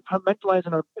we can compartmentalize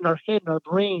in our head, in our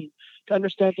brain, to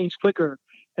understand things quicker.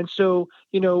 And so,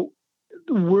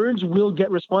 words will get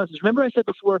responses. Remember I said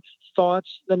before,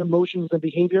 thoughts, then emotions, then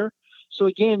behavior. So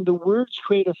again, the words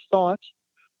create a thought,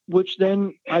 which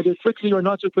then either quickly or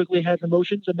not so quickly has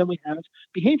emotions, and then we have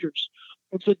behaviors.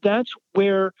 And so that's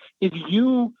where, if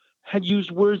you had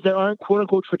used words that aren't quote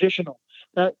unquote traditional,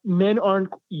 that men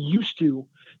aren't used to,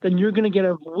 then you're going to get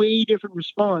a way different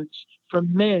response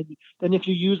from men than if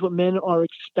you use what men are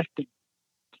expecting.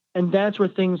 And that's where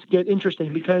things get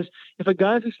interesting, because if a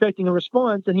guy's expecting a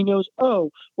response and he knows,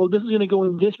 oh, well, this is going to go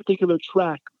in this particular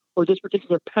track, or this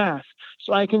particular path,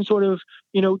 so I can sort of,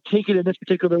 take it in this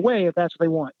particular way if that's what they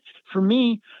want. For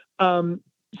me,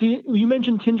 see, you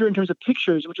mentioned Tinder in terms of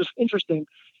pictures, which is interesting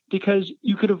because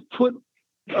you could have put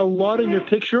a lot in your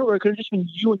picture, or it could have just been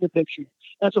you in your picture.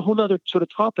 That's a whole other sort of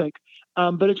topic.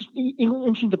 But it's just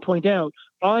interesting to point out.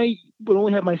 I would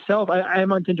only have myself. I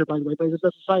am on Tinder, by the way, but that's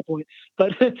a side point.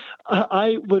 But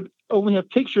I would only have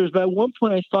pictures. But at one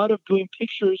point, I thought of doing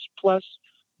pictures plus,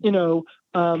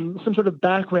 some sort of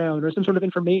background or some sort of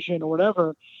information or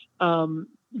whatever,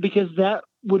 because that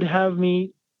would help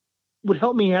me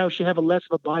actually have a less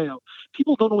of a bio.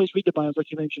 People don't always read the bios,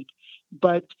 like you mentioned,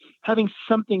 but having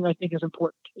something I think is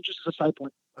important. It's just as a side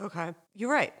point. Okay.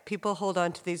 You're right. People hold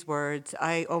on to these words.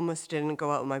 I almost didn't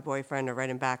go out with my boyfriend or write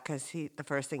him back because the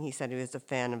first thing he said, he was a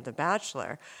fan of The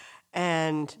Bachelor.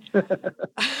 And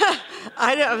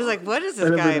I was like, what is this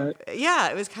guy? That. Yeah,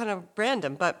 it was kind of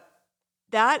random. But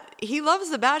that he loves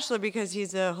The Bachelor because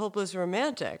he's a hopeless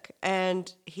romantic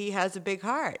and he has a big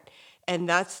heart. And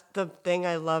that's the thing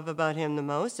I love about him the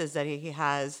most, is that he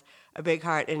has a big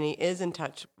heart and he is in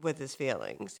touch with his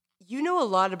feelings. You know a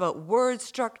lot about word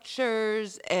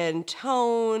structures and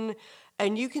tone,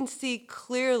 and you can see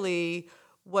clearly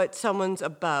what someone's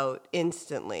about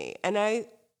instantly. And I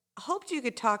hoped you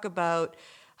could talk about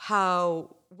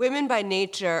how women by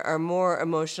nature are more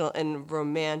emotional and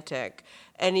romantic.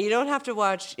 And you don't have to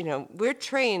watch, we're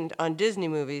trained on Disney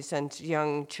movies since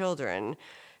young children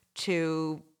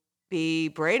to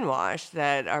be brainwashed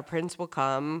that our prince will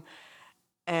come,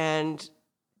 and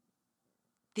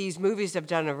these movies have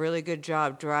done a really good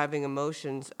job driving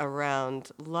emotions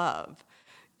around love.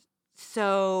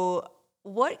 So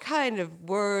what kind of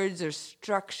words or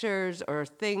structures or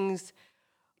things,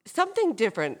 something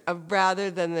different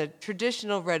rather than the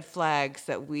traditional red flags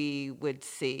that we would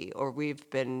see or we've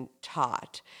been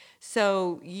taught?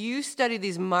 So you study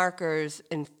these markers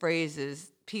and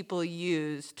phrases people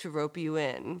use to rope you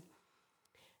in.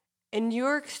 In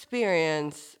your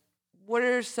experience, what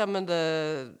are some of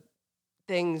the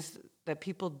things that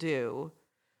people do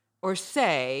or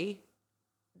say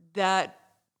that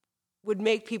would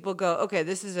make people go, okay,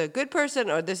 this is a good person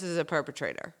or this is a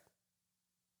perpetrator?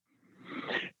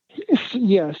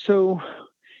 Yeah, so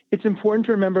it's important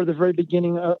to remember at the very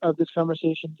beginning of this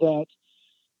conversation that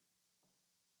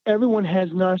everyone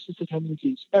has narcissistic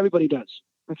tendencies. Everybody does.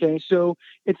 Okay, so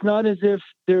it's not as if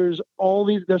there's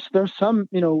some,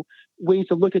 ways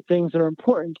to look at things that are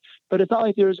important, but it's not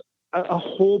like there's a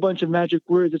whole bunch of magic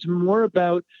words. It's more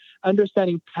about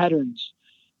understanding patterns.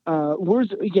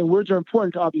 Words are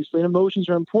important, obviously, and emotions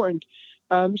are important.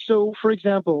 So, for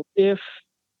example, because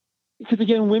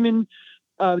again, women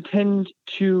tend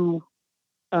to,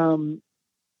 the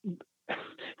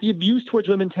abuse towards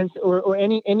women tends, or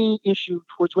any issue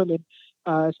towards women,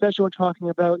 especially when we're talking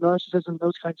about narcissism,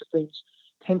 those kinds of things,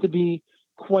 tend to be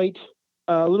quite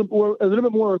a little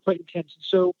bit more or quite intense.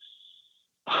 So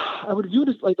I would view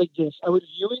it like this. I would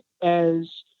view it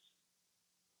as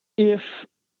if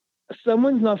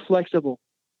someone's not flexible,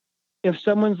 if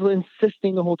someone's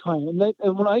insisting the whole time.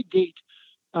 And when I date,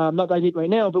 not that I date right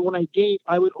now, but when I date,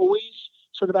 I would always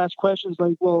sort of ask questions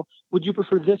like, well, would you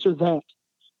prefer this or that?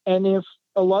 And if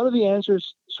a lot of the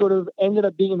answers sort of ended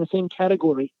up being in the same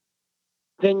category,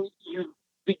 then you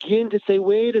begin to say,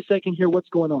 wait a second here, what's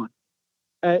going on?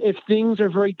 If things are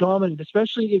very dominant,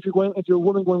 especially if you're a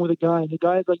woman going with a guy, and the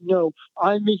guy's like, no,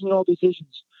 I'm making all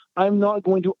decisions. I'm not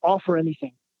going to offer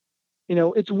anything.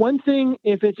 It's one thing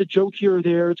if it's a joke here or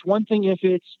there. It's one thing if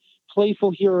it's playful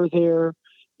here or there.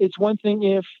 It's one thing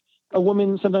if a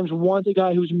woman sometimes wants a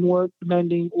guy who's more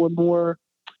demanding or more,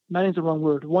 demanding is the wrong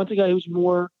word, wants a guy who's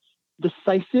more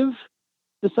decisive.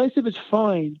 Decisive is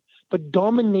fine, but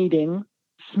dominating,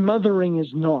 smothering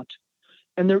is not.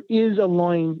 And there is a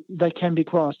line that can be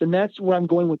crossed. And that's where I'm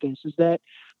going with this, is that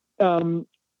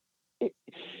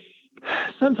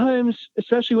sometimes,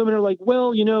 especially women are like,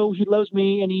 well, he loves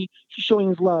me and he's showing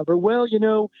his love. Or, well,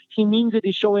 he means it,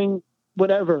 he's showing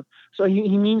whatever. So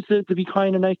he means to be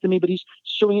kind and nice to me, but he's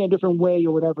showing it a different way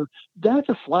or whatever. That's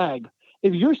a flag.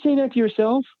 If you're saying that to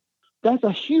yourself, that's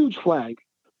a huge flag.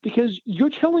 Because you're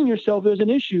telling yourself there's an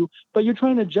issue, but you're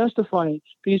trying to justify it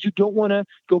because you don't want to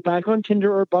go back on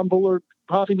Tinder or Bumble or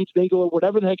Coffee Meets Bagel or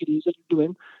whatever the heck it is that you're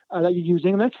doing, that you're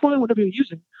using. And that's fine, whatever you're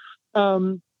using.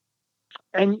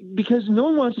 And because no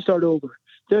one wants to start over.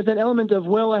 There's that element of,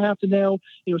 well, I have to now,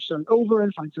 start over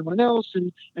and find someone else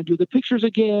and do the pictures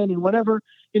again and whatever.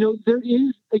 There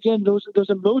is, again, those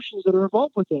emotions that are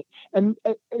involved with it. And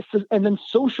then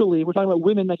socially, we're talking about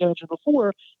women, like I mentioned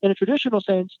before, in a traditional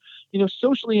sense,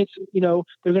 socially it's, they're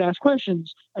going to ask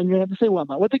questions and you're going to have to say, well, I'm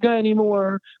not with the guy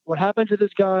anymore. What happened to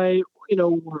this guy?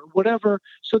 or whatever.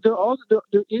 So there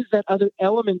is that other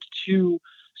element to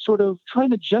sort of trying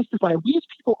to justify. We as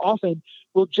people often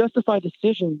will justify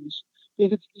decisions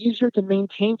because it's easier to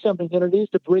maintain something than it is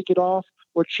to break it off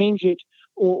or change it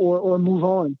or move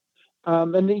on.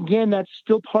 And again, that's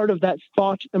still part of that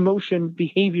thought, emotion,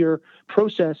 behavior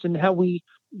process and how we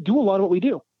do a lot of what we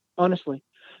do, honestly.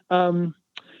 I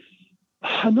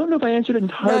don't know if I answered it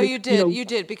entirely. No, you did. You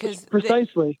did, because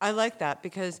precisely. I like that,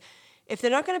 because if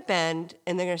they're not going to bend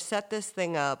and they're going to set this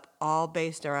thing up all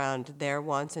based around their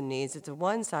wants and needs, it's a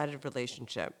one-sided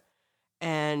relationship,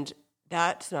 and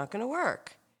that's not going to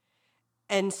work.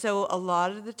 And so a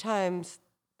lot of the times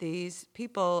these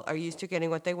people are used to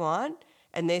getting what they want,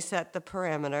 and they set the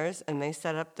parameters and they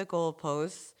set up the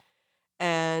goalposts,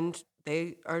 and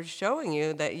they are showing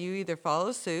you that you either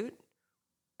follow suit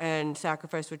and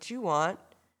sacrifice what you want,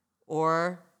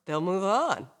 or they'll move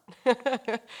on.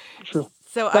 True.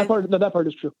 So that part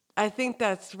is true. I think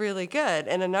that's really good.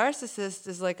 And a narcissist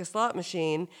is like a slot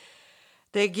machine.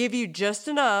 They give you just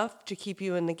enough to keep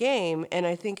you in the game. And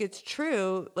I think it's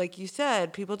true, like you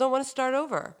said, people don't want to start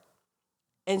over.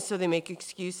 And so they make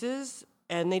excuses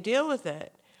and they deal with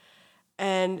it.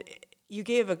 And you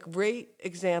gave a great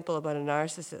example about a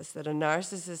narcissist, that a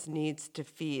narcissist needs to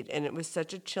feed. And it was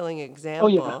such a chilling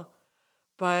example.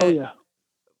 Oh, yeah.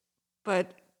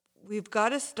 But we've got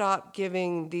to stop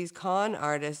giving these con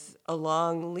artists a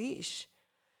long leash.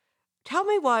 Tell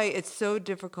me why it's so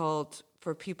difficult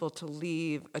for people to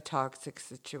leave a toxic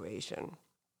situation.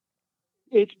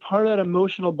 It's part of that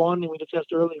emotional bonding we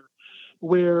discussed earlier,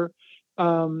 where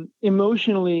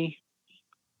emotionally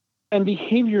and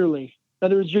behaviorally, in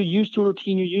other words, you're used to a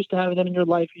routine, you're used to having them in your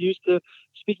life, you're used to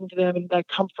speaking to them and that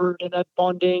comfort and that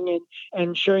bonding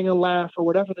and sharing a laugh or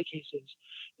whatever the case is.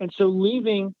 And so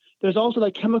leaving, there's also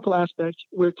that chemical aspect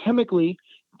where chemically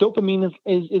dopamine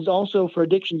is also for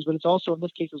addictions, but it's also in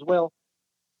this case as well.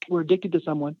 We're addicted to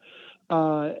someone,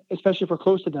 especially if we're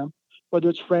close to them, whether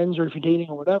it's friends or if you're dating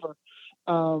or whatever.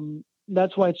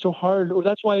 That's why it's so hard, or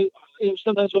that's why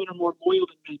sometimes women are more loyal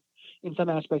than men in some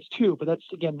aspects too. But that's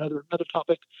again another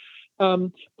topic.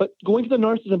 But going to the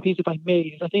narcissism piece, if I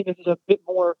may, I think this is a bit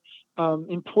more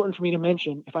important for me to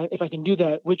mention, if I can do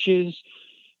that, which is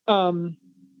so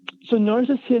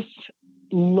narcissists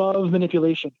love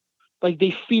manipulation. Like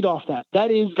they feed off that.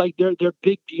 That is like their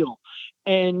big deal,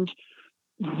 and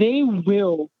they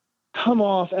will come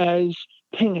off as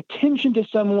paying attention to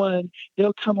someone.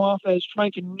 They'll come off as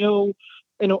trying to know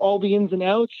all the ins and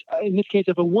outs. In this case,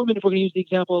 of a woman, if we're going to use the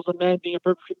example of a man being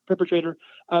a perpetrator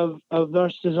of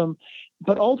narcissism.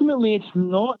 But ultimately, it's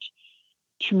not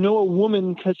to know a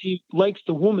woman because he likes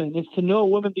the woman. It's to know a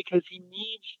woman because he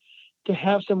needs to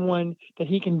have someone that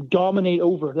he can dominate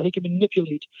over, that he can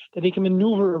manipulate, that he can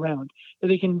maneuver around, that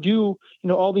he can do,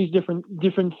 all these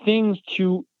different things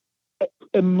to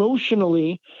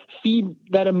emotionally feed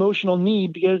that emotional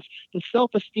need, because the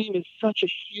self-esteem is such a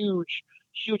huge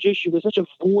issue. There's such a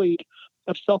void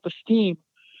of self-esteem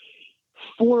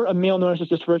for a male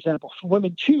narcissist, for example, for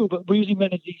women too, but we're using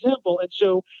men as the example. And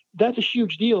so that's a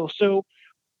huge deal. So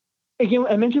again,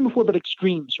 I mentioned before about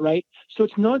extremes, right? So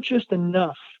it's not just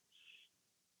enough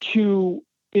to,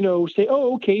 say,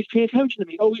 oh, okay, he's paying attention to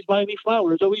me. Oh, he's buying me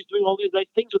flowers. Oh, he's doing all these nice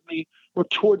things with me or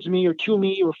towards me or to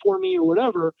me or for me or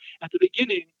whatever at the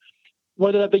beginning,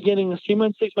 whether that beginning is 3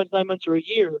 months, 6 months, 9 months, or a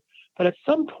year. But at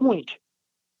some point,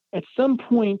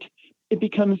 it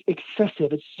becomes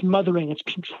excessive. It's smothering. It's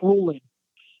controlling.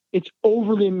 It's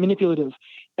overly manipulative.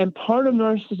 And part of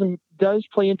narcissism does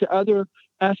play into other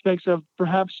aspects of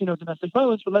perhaps, domestic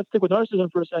violence, but let's stick with narcissism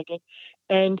for a second.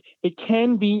 And it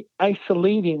can be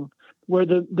isolating, where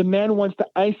the man wants to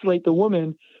isolate the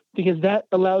woman because that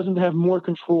allows him to have more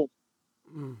control.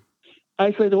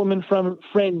 Isolate the woman from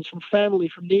friends, from family,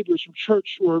 from neighbors, from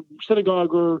church or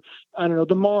synagogue or, I don't know,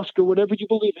 the mosque or whatever you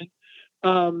believe in.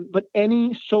 But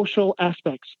any social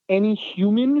aspects, any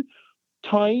human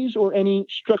ties or any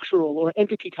structural or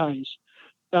entity ties,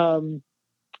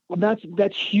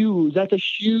 that's huge. That's a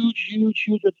huge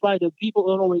red flag that people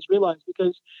don't always realize,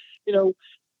 because,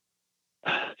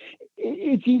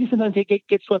 it's easy sometimes to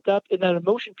get swept up in that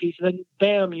emotion piece, and then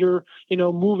bam, you're,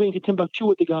 moving to Timbuktu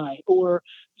with the guy, or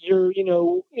you're,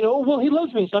 well, he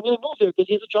loves me, so I'm going to move there because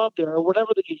he has a job there, or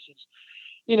whatever the case is.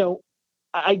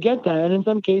 I get that, and in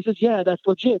some cases, yeah, that's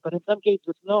legit, but in some cases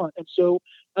it's not. And so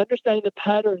understanding the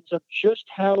patterns of just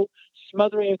how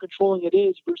smothering and controlling it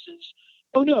is versus,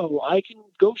 oh no, I can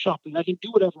go shopping, I can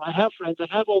do whatever, I have friends, I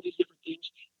have all these different things,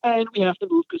 and we have to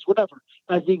move because whatever,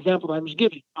 as the example that I'm just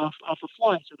giving, off a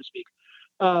fly, so to speak.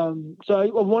 So I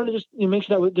wanted to just make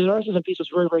sure that the narcissism piece was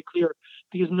very, very clear,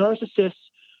 because narcissists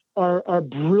are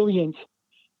brilliant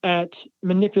at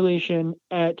manipulation,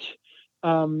 at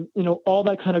all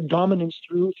that kind of dominance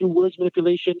through words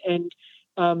manipulation and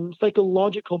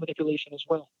psychological manipulation as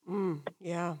well.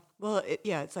 Yeah. Well,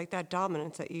 it's like that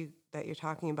dominance that you're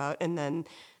talking about, and then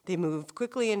they move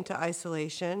quickly into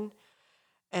isolation.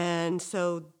 And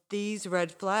so these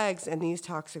red flags and these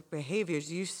toxic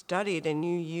behaviors you studied and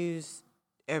you use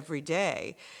every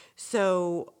day.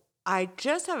 So I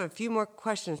just have a few more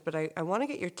questions, but I want to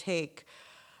get your take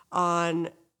on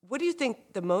what do you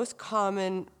think the most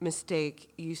common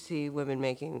mistake you see women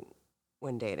making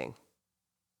when dating?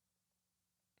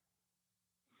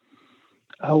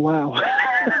 Oh wow.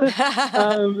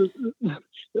 um,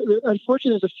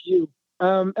 Unfortunately, there's a few.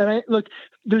 And I look,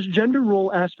 there's gender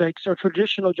role aspects or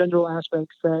traditional gender role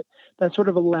aspects that sort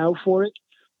of allow for it.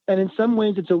 And in some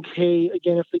ways, it's okay.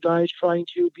 Again, if the guy is trying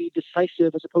to be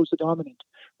decisive as opposed to dominant,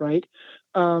 right?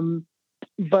 Um,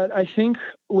 but I think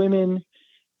women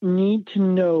need to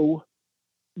know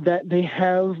that they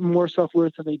have more self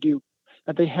worth than they do,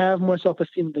 that they have more self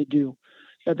esteem than they do,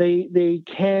 that they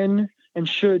can and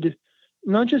should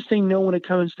not just say no when it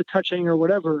comes to touching or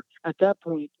whatever at that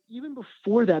point, even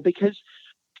before that, because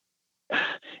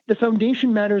the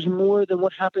foundation matters more than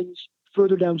what happens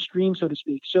further downstream, so to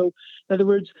speak. So, in other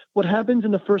words, what happens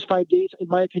in the first 5 days, in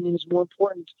my opinion, is more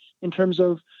important in terms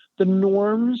of the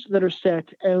norms that are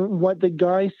set and what the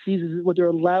guy sees is what they're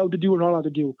allowed to do or not allowed to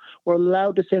do, or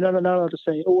allowed to say, not allowed to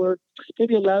say, or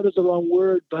maybe allowed is the wrong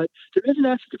word, but there is an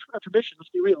aspect of permission, let's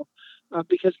be real,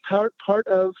 because part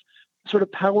of sort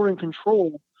of power and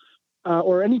control,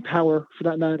 or any power for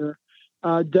that matter,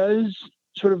 does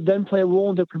sort of then play a role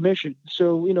in their permission.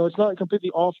 So, it's not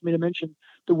completely off for me to mention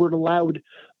the word allowed.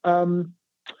 Um,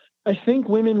 I think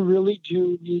women really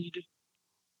do need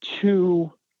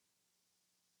to,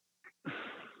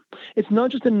 it's not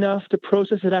just enough to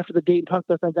process it after the date and talk to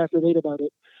their friends after the date about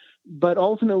it, but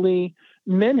ultimately,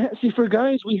 see, for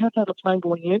guys, we have to have a plan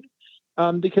going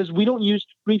in, because we don't use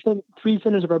three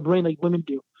centers of our brain like women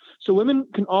do. So women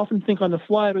can often think on the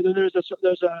fly, but then there's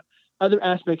other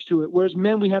aspects to it. Whereas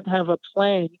men, we have to have a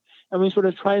plan, and we sort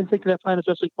of try and think of that plan as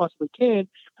best we possibly can,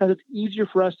 because it's easier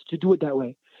for us to do it that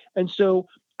way. And so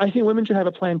I think women should have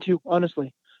a plan too,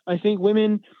 honestly. I think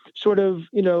women sort of,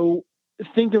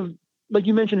 think of, like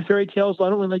you mentioned, fairy tales. I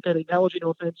don't really like that analogy,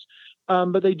 no offense.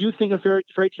 But they do think of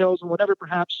fairy tales and whatever,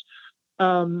 perhaps.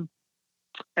 Um,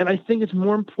 and I think it's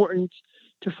more important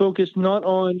to focus not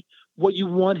on what you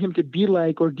want him to be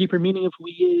like or deeper meaning of who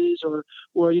he is or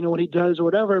what he does or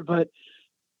whatever, but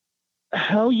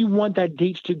how you want that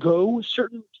date to go,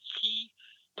 certain key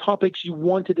topics you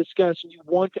want to discuss and you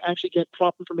want to actually get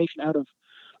proper information out of.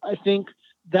 I think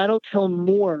that'll tell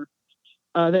more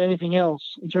than anything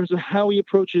else in terms of how he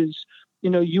approaches,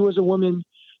 you as a woman.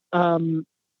 I'm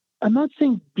not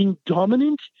saying being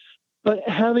dominant, but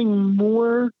having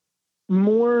more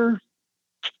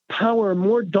power,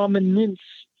 more dominance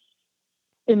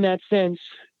in that sense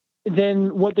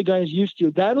than what the guy is used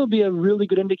to. That'll be a really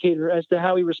good indicator as to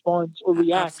how he responds or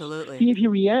reacts. Absolutely. See, if he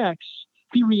reacts,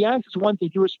 it's one thing.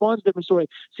 If he responds, a different story.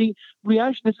 See,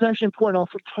 reaction, this is actually important.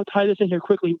 I'll tie this in here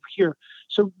quickly here.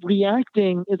 So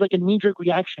reacting is like a knee-jerk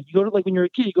reaction. You go to, like when you're a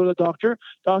kid, you go to the doctor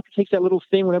takes that little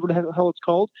thing, whatever the hell it's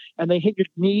called, and they hit your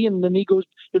knee, and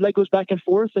your leg goes back and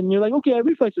forth, and you're like, okay, I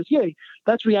reflex this, yay.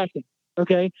 That's reacting,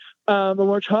 okay? When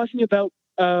we're talking about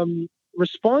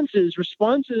responses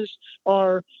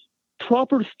are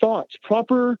proper thoughts,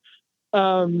 proper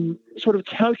sort of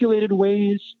calculated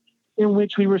ways in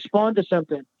which we respond to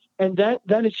something, and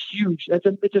that is huge. It's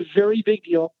a very big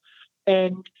deal,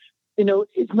 and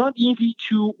it's not easy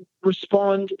to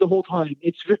respond the whole time.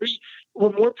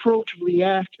 We're more prone to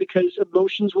react because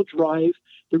emotions will drive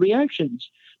the reactions.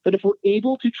 But if we're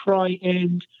able to try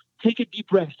and take a deep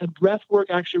breath, and breath work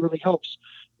actually really helps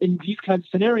in these kinds of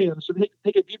scenarios. So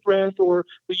take a deep breath, or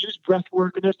we use breath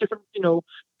work, and there's different,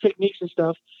 techniques and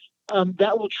stuff.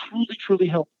 That will truly, truly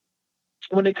help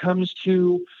when it comes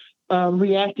to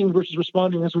reacting versus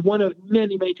responding. That's one of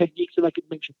many, many techniques that I could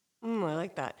mention. I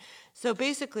like that. So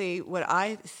basically, what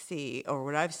I see or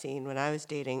what I've seen when I was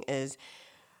dating is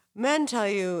men tell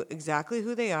you exactly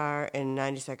who they are in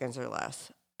 90 seconds or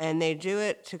less, and they do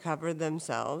it to cover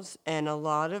themselves. And a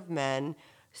lot of men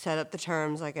set up the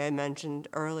terms, like I mentioned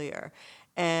earlier,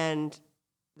 and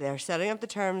they're setting up the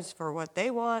terms for what they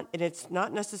want, and it's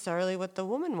not necessarily what the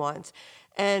woman wants.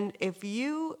 And if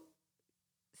you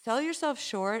sell yourself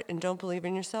short and don't believe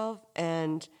in yourself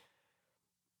and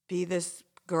be this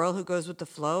girl who goes with the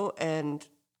flow and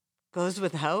goes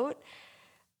without,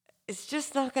 it's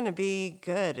just not going to be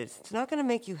good. It's not going to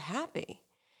make you happy.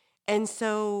 And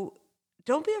so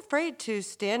don't be afraid to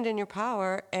stand in your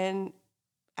power and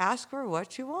ask for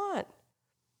what you want.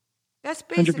 That's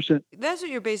 100%. That's what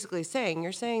you're basically saying.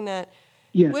 You're saying that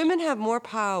Yes. women have more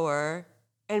power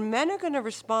and men are going to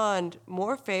respond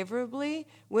more favorably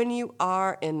when you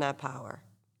are in that power.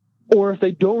 Or if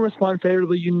they don't respond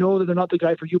favorably, you know that they're not the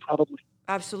guy for you, probably.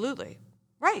 Absolutely.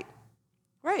 Right.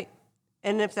 Right.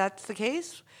 And if that's the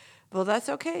case, well, that's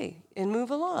okay, and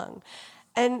move along.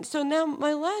 And so now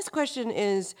my last question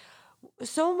is,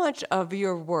 so much of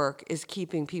your work is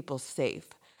keeping people safe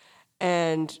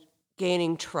and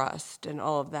gaining trust and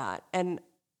all of that. And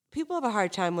people have a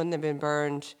hard time when they've been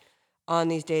burned on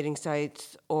these dating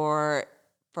sites or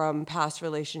from past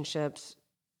relationships.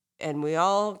 And we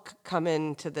all come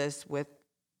into this with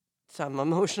some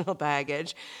emotional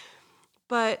baggage.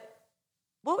 But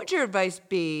what would your advice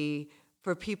be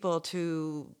for people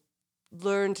to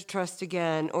learn to trust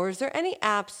again? Or is there any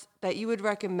apps that you would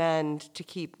recommend to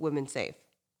keep women safe?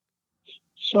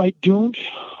 So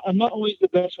I'm not always the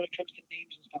best when it comes to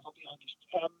names and stuff, I'll be honest.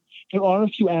 There are a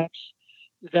few apps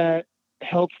that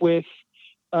help with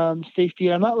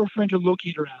safety. I'm not referring to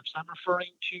locator apps. I'm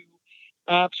referring to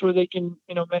apps where they can,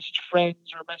 message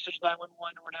friends or message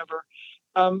 911 or whatever.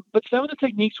 But some of the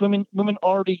techniques women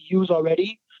already use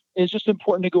already is just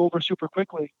important to go over super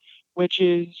quickly, which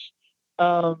is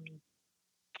um,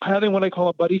 having what I call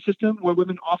a buddy system, where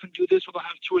women often do this, where they'll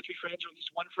have two or three friends, or at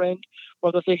least one friend,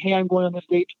 where they'll say, "Hey, I'm going on this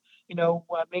date.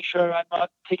 Make sure I'm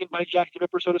not taking my Jack the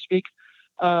Ripper, so to speak.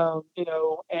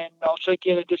 And I'll check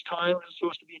in at this time. It's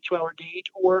supposed to be a 2-hour date."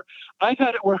 Or I've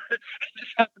had it where this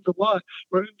happens a lot.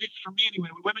 Where it's for me anyway.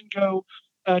 When women go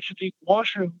to the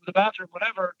washroom, the bathroom,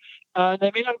 whatever,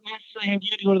 they may not necessarily have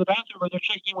needed to go to the bathroom, or they're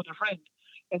checking in with their friend.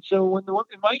 And so in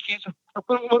my case,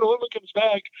 when a woman comes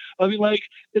back, I'll be like,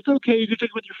 "It's okay, you can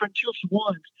check with your friend too if you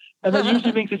want." And that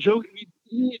usually makes a joke.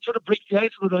 It sort of breaks the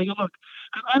ice a little bit. I go, "Look,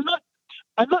 'cause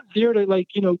I'm not there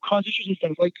to cause issues and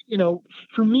stuff.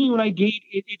 For me, when I date,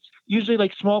 it's usually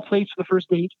like small plates for the first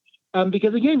date.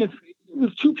 Because again,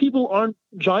 if two people aren't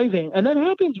jiving, and that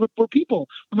happens with people,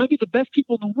 we might be the best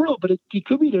people in the world, but it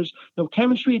could be there's no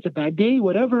chemistry, it's a bad day,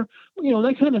 whatever,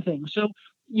 that kind of thing. So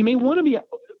you may want to be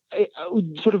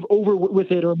sort of over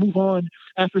with it or move on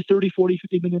after 30, 40,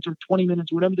 50 minutes or 20 minutes,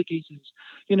 whatever the case is.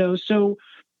 So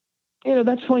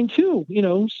that's fine too.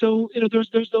 So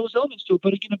there's those elements to it.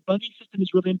 But again, a buddy system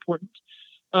is really important.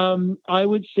 I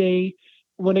would say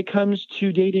when it comes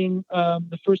to dating,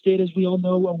 the first date, as we all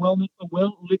know, a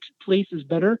well-lit place is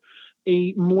better.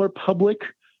 A more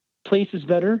public place is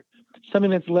better.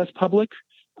 Something that's less public,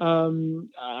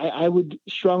 I would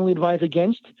strongly advise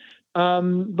against.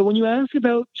 But when you ask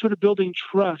about sort of building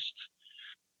trust,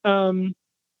 so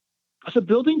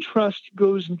building trust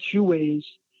goes in two ways.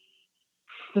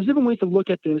 There's different ways to look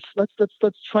at this. Let's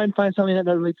try and find something that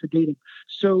relates to dating.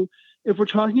 So if we're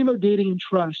talking about dating and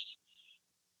trust,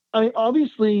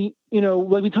 obviously,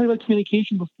 like we talked about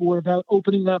communication before, about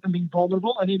opening up and being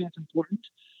vulnerable, I think that's important.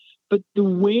 But the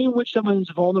way in which someone is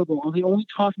vulnerable, are they only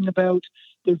talking about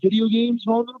their video games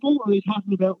vulnerable, or are they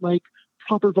talking about like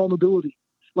proper vulnerability?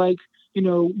 Like,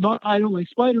 not I don't like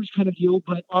spiders kind of deal,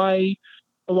 but I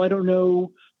don't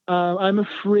know. I'm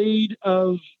afraid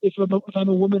of if I'm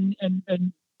a woman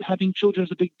and having children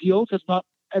is a big deal, because not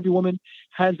every woman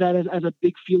has that as a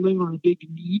big feeling or a big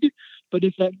need. But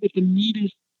if the need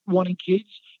is wanting kids,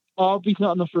 obviously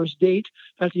not on the first date,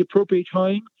 at the appropriate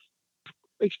time,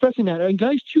 expressing that. And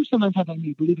guys too sometimes have that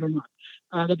need, believe it or not,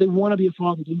 that they want to be a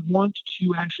father, they want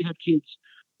to actually have kids.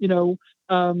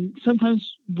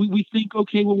 Sometimes we think,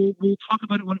 okay, well, we'll talk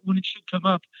about it when it should come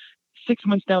up, 6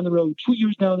 months down the road, 2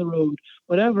 years down the road,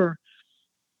 whatever.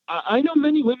 I know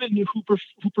many women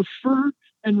who prefer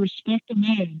and respect a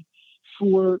man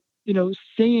for,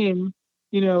 saying,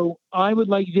 I would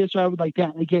like this or I would like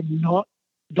that. Again, not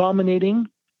dominating,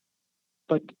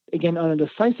 but again, on a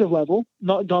decisive level,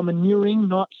 not domineering,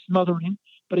 not smothering,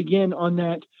 but again, on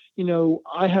that,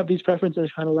 I have these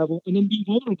preferences kind of level, and then being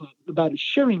vulnerable about it,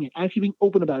 sharing it, actually being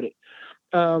open about it.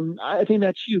 I think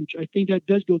that's huge. I think that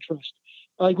does build trust.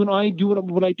 Like when I do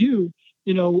what I do,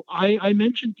 I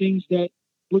mention things that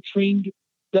we're trained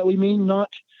that we may not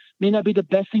be the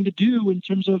best thing to do in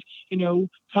terms of,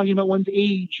 talking about one's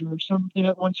age or something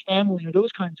about one's family or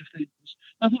those kinds of things.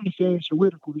 Nothing nefarious or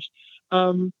weird, of course.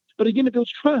 But again, it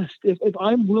builds trust. If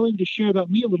I'm willing to share about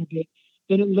me a little bit,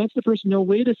 then it lets the person know,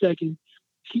 wait a second,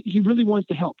 he really wants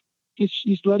to help.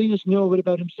 He's letting us know a bit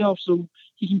about himself so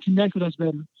he can connect with us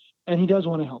better. And he does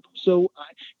want to help. So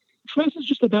trust is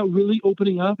just about really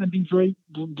opening up and being very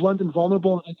blunt and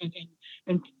vulnerable.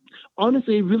 And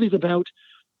honestly, it really is about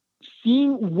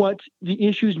seeing what the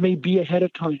issues may be ahead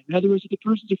of time. In other words, if the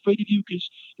person's afraid of you because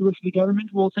you work for the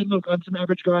government, well, say, look, I'm some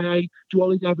average guy. I do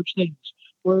all these average things.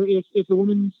 or if the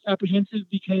woman's apprehensive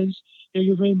because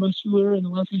you're very muscular and the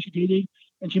last guy she dated,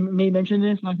 and she may mention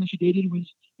this, last guy she dated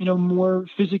was more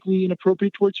physically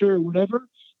inappropriate towards her or whatever,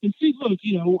 and say, look,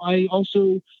 I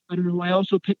also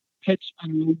pet I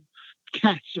don't know,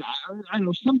 cats. I don't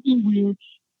know, something where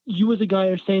you as a guy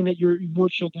are saying that you're more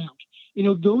chilled out.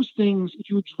 Those things, if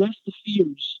you address the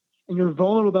fears and you're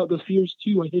vulnerable about the fears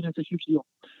too, I think that's a huge deal.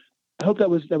 I hope that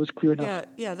was clear enough.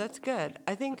 Yeah, that's good.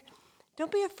 I think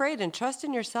don't be afraid and trust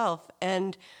in yourself,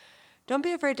 and don't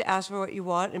be afraid to ask for what you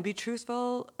want and be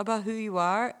truthful about who you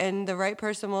are, and the right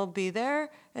person will be there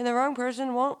and the wrong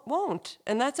person won't.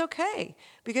 And that's okay,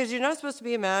 because you're not supposed to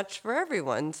be a match for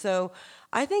everyone. So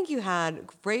I think you had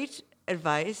great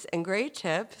advice and great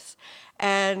tips,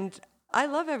 and I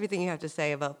love everything you have to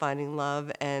say about finding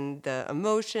love and the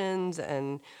emotions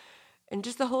and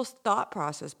just the whole thought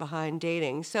process behind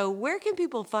dating. So where can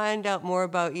people find out more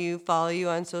about you, follow you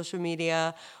on social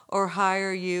media, or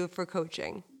hire you for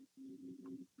coaching?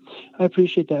 I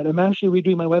appreciate that. I'm actually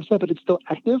redoing my website, but it's still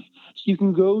active. So you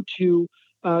can go to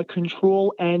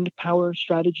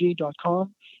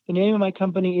controlandpowerstrategy.com. The name of my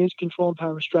company is Control and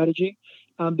Power Strategy,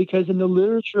 because in the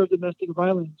literature of domestic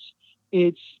violence,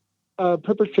 it's a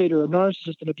perpetrator, a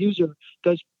narcissist, an abuser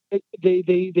they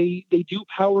do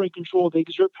power and control. They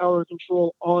exert power and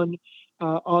control on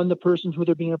the person who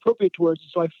they're being appropriate towards.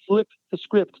 So I flip the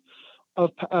script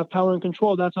of power and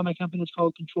control. That's why my company is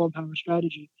called Control and Power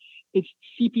Strategy. It's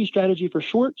CP Strategy for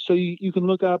short. So you can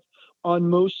look up on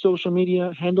most social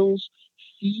media handles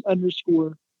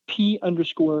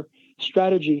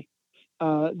C_P_strategy.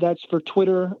 That's for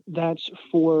Twitter. That's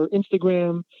for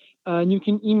Instagram. And you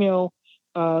can email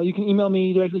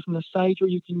me directly from the site, or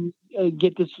you can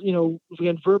get this,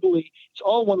 again, verbally. It's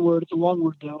all one word. It's a long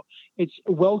word though. It's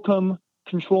welcome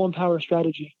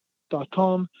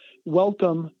controlandpowerstrategy.com.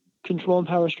 Welcome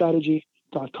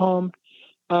controlandpowerstrategy.com.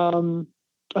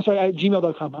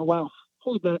 Gmail.com. Oh, wow.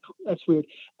 Holy, that's weird.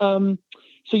 So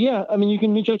yeah, you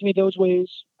can reach out to me those ways.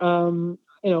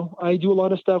 I do a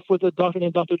lot of stuff with a doctor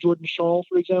named Dr. Jordan Schall,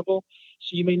 for example.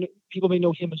 So people may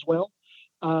know him as well.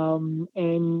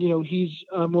 And he's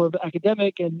more of an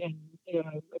academic and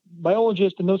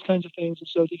biologist and those kinds of things. And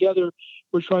so together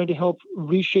we're trying to help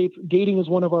reshape dating is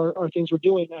one of our things we're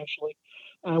doing, actually.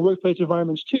 Workplace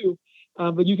environments too.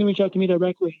 But you can reach out to me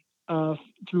directly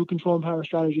through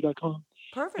controlandpowerstrategy.com.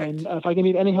 Perfect. And if I can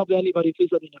need any help to anybody, please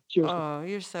let me know. Seriously. Oh,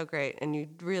 you're so great. And you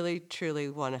really, truly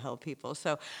want to help people.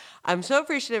 So I'm so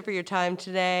appreciative for your time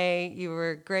today. You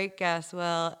were a great guest,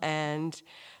 Will. And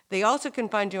they also can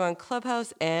find you on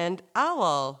Clubhouse and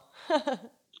OWL.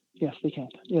 Yes, they can.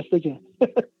 Yes, they can.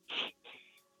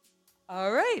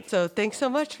 All right. So thanks so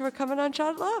much for coming on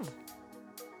Shot at Love.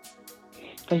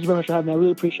 Thank you very much for having me. I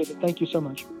really appreciate it. Thank you so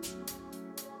much.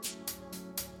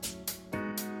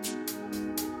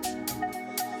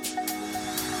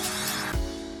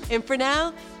 And for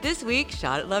now, this week's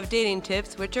Shot at Love dating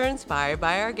tips, which are inspired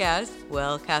by our guest,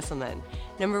 Will Castleman.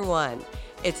 Number 1,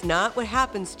 it's not what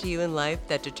happens to you in life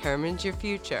that determines your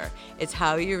future. It's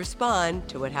how you respond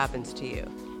to what happens to you.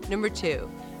 Number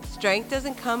 2, strength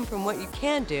doesn't come from what you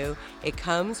can do. It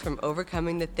comes from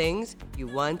overcoming the things you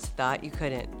once thought you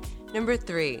couldn't. Number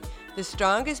 3, the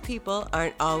strongest people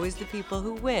aren't always the people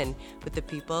who win, but the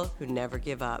people who never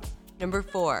give up. Number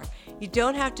 4, you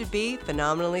don't have to be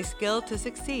phenomenally skilled to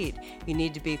succeed. You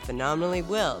need to be phenomenally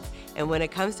willed. And when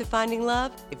it comes to finding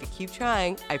love, if you keep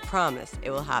trying, I promise it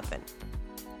will happen.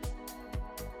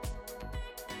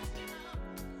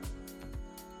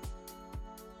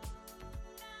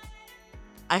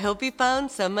 I hope you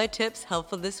found some of my tips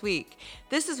helpful this week.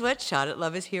 This is what Shot at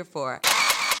Love is here for,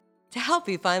 to help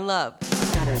you find love.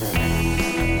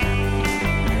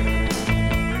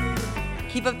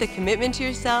 Keep up the commitment to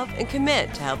yourself and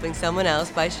commit to helping someone else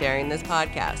by sharing this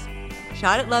podcast.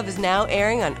 Shot at Love is now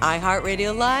airing on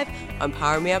iHeartRadio Live, on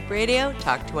Power Me Up Radio,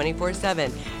 Talk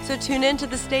 24/7. So tune in to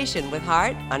the station with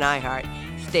Heart on iHeart.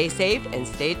 Stay safe and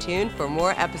stay tuned for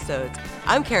more episodes.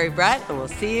 I'm Carrie Brett, and we'll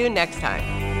see you next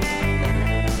time.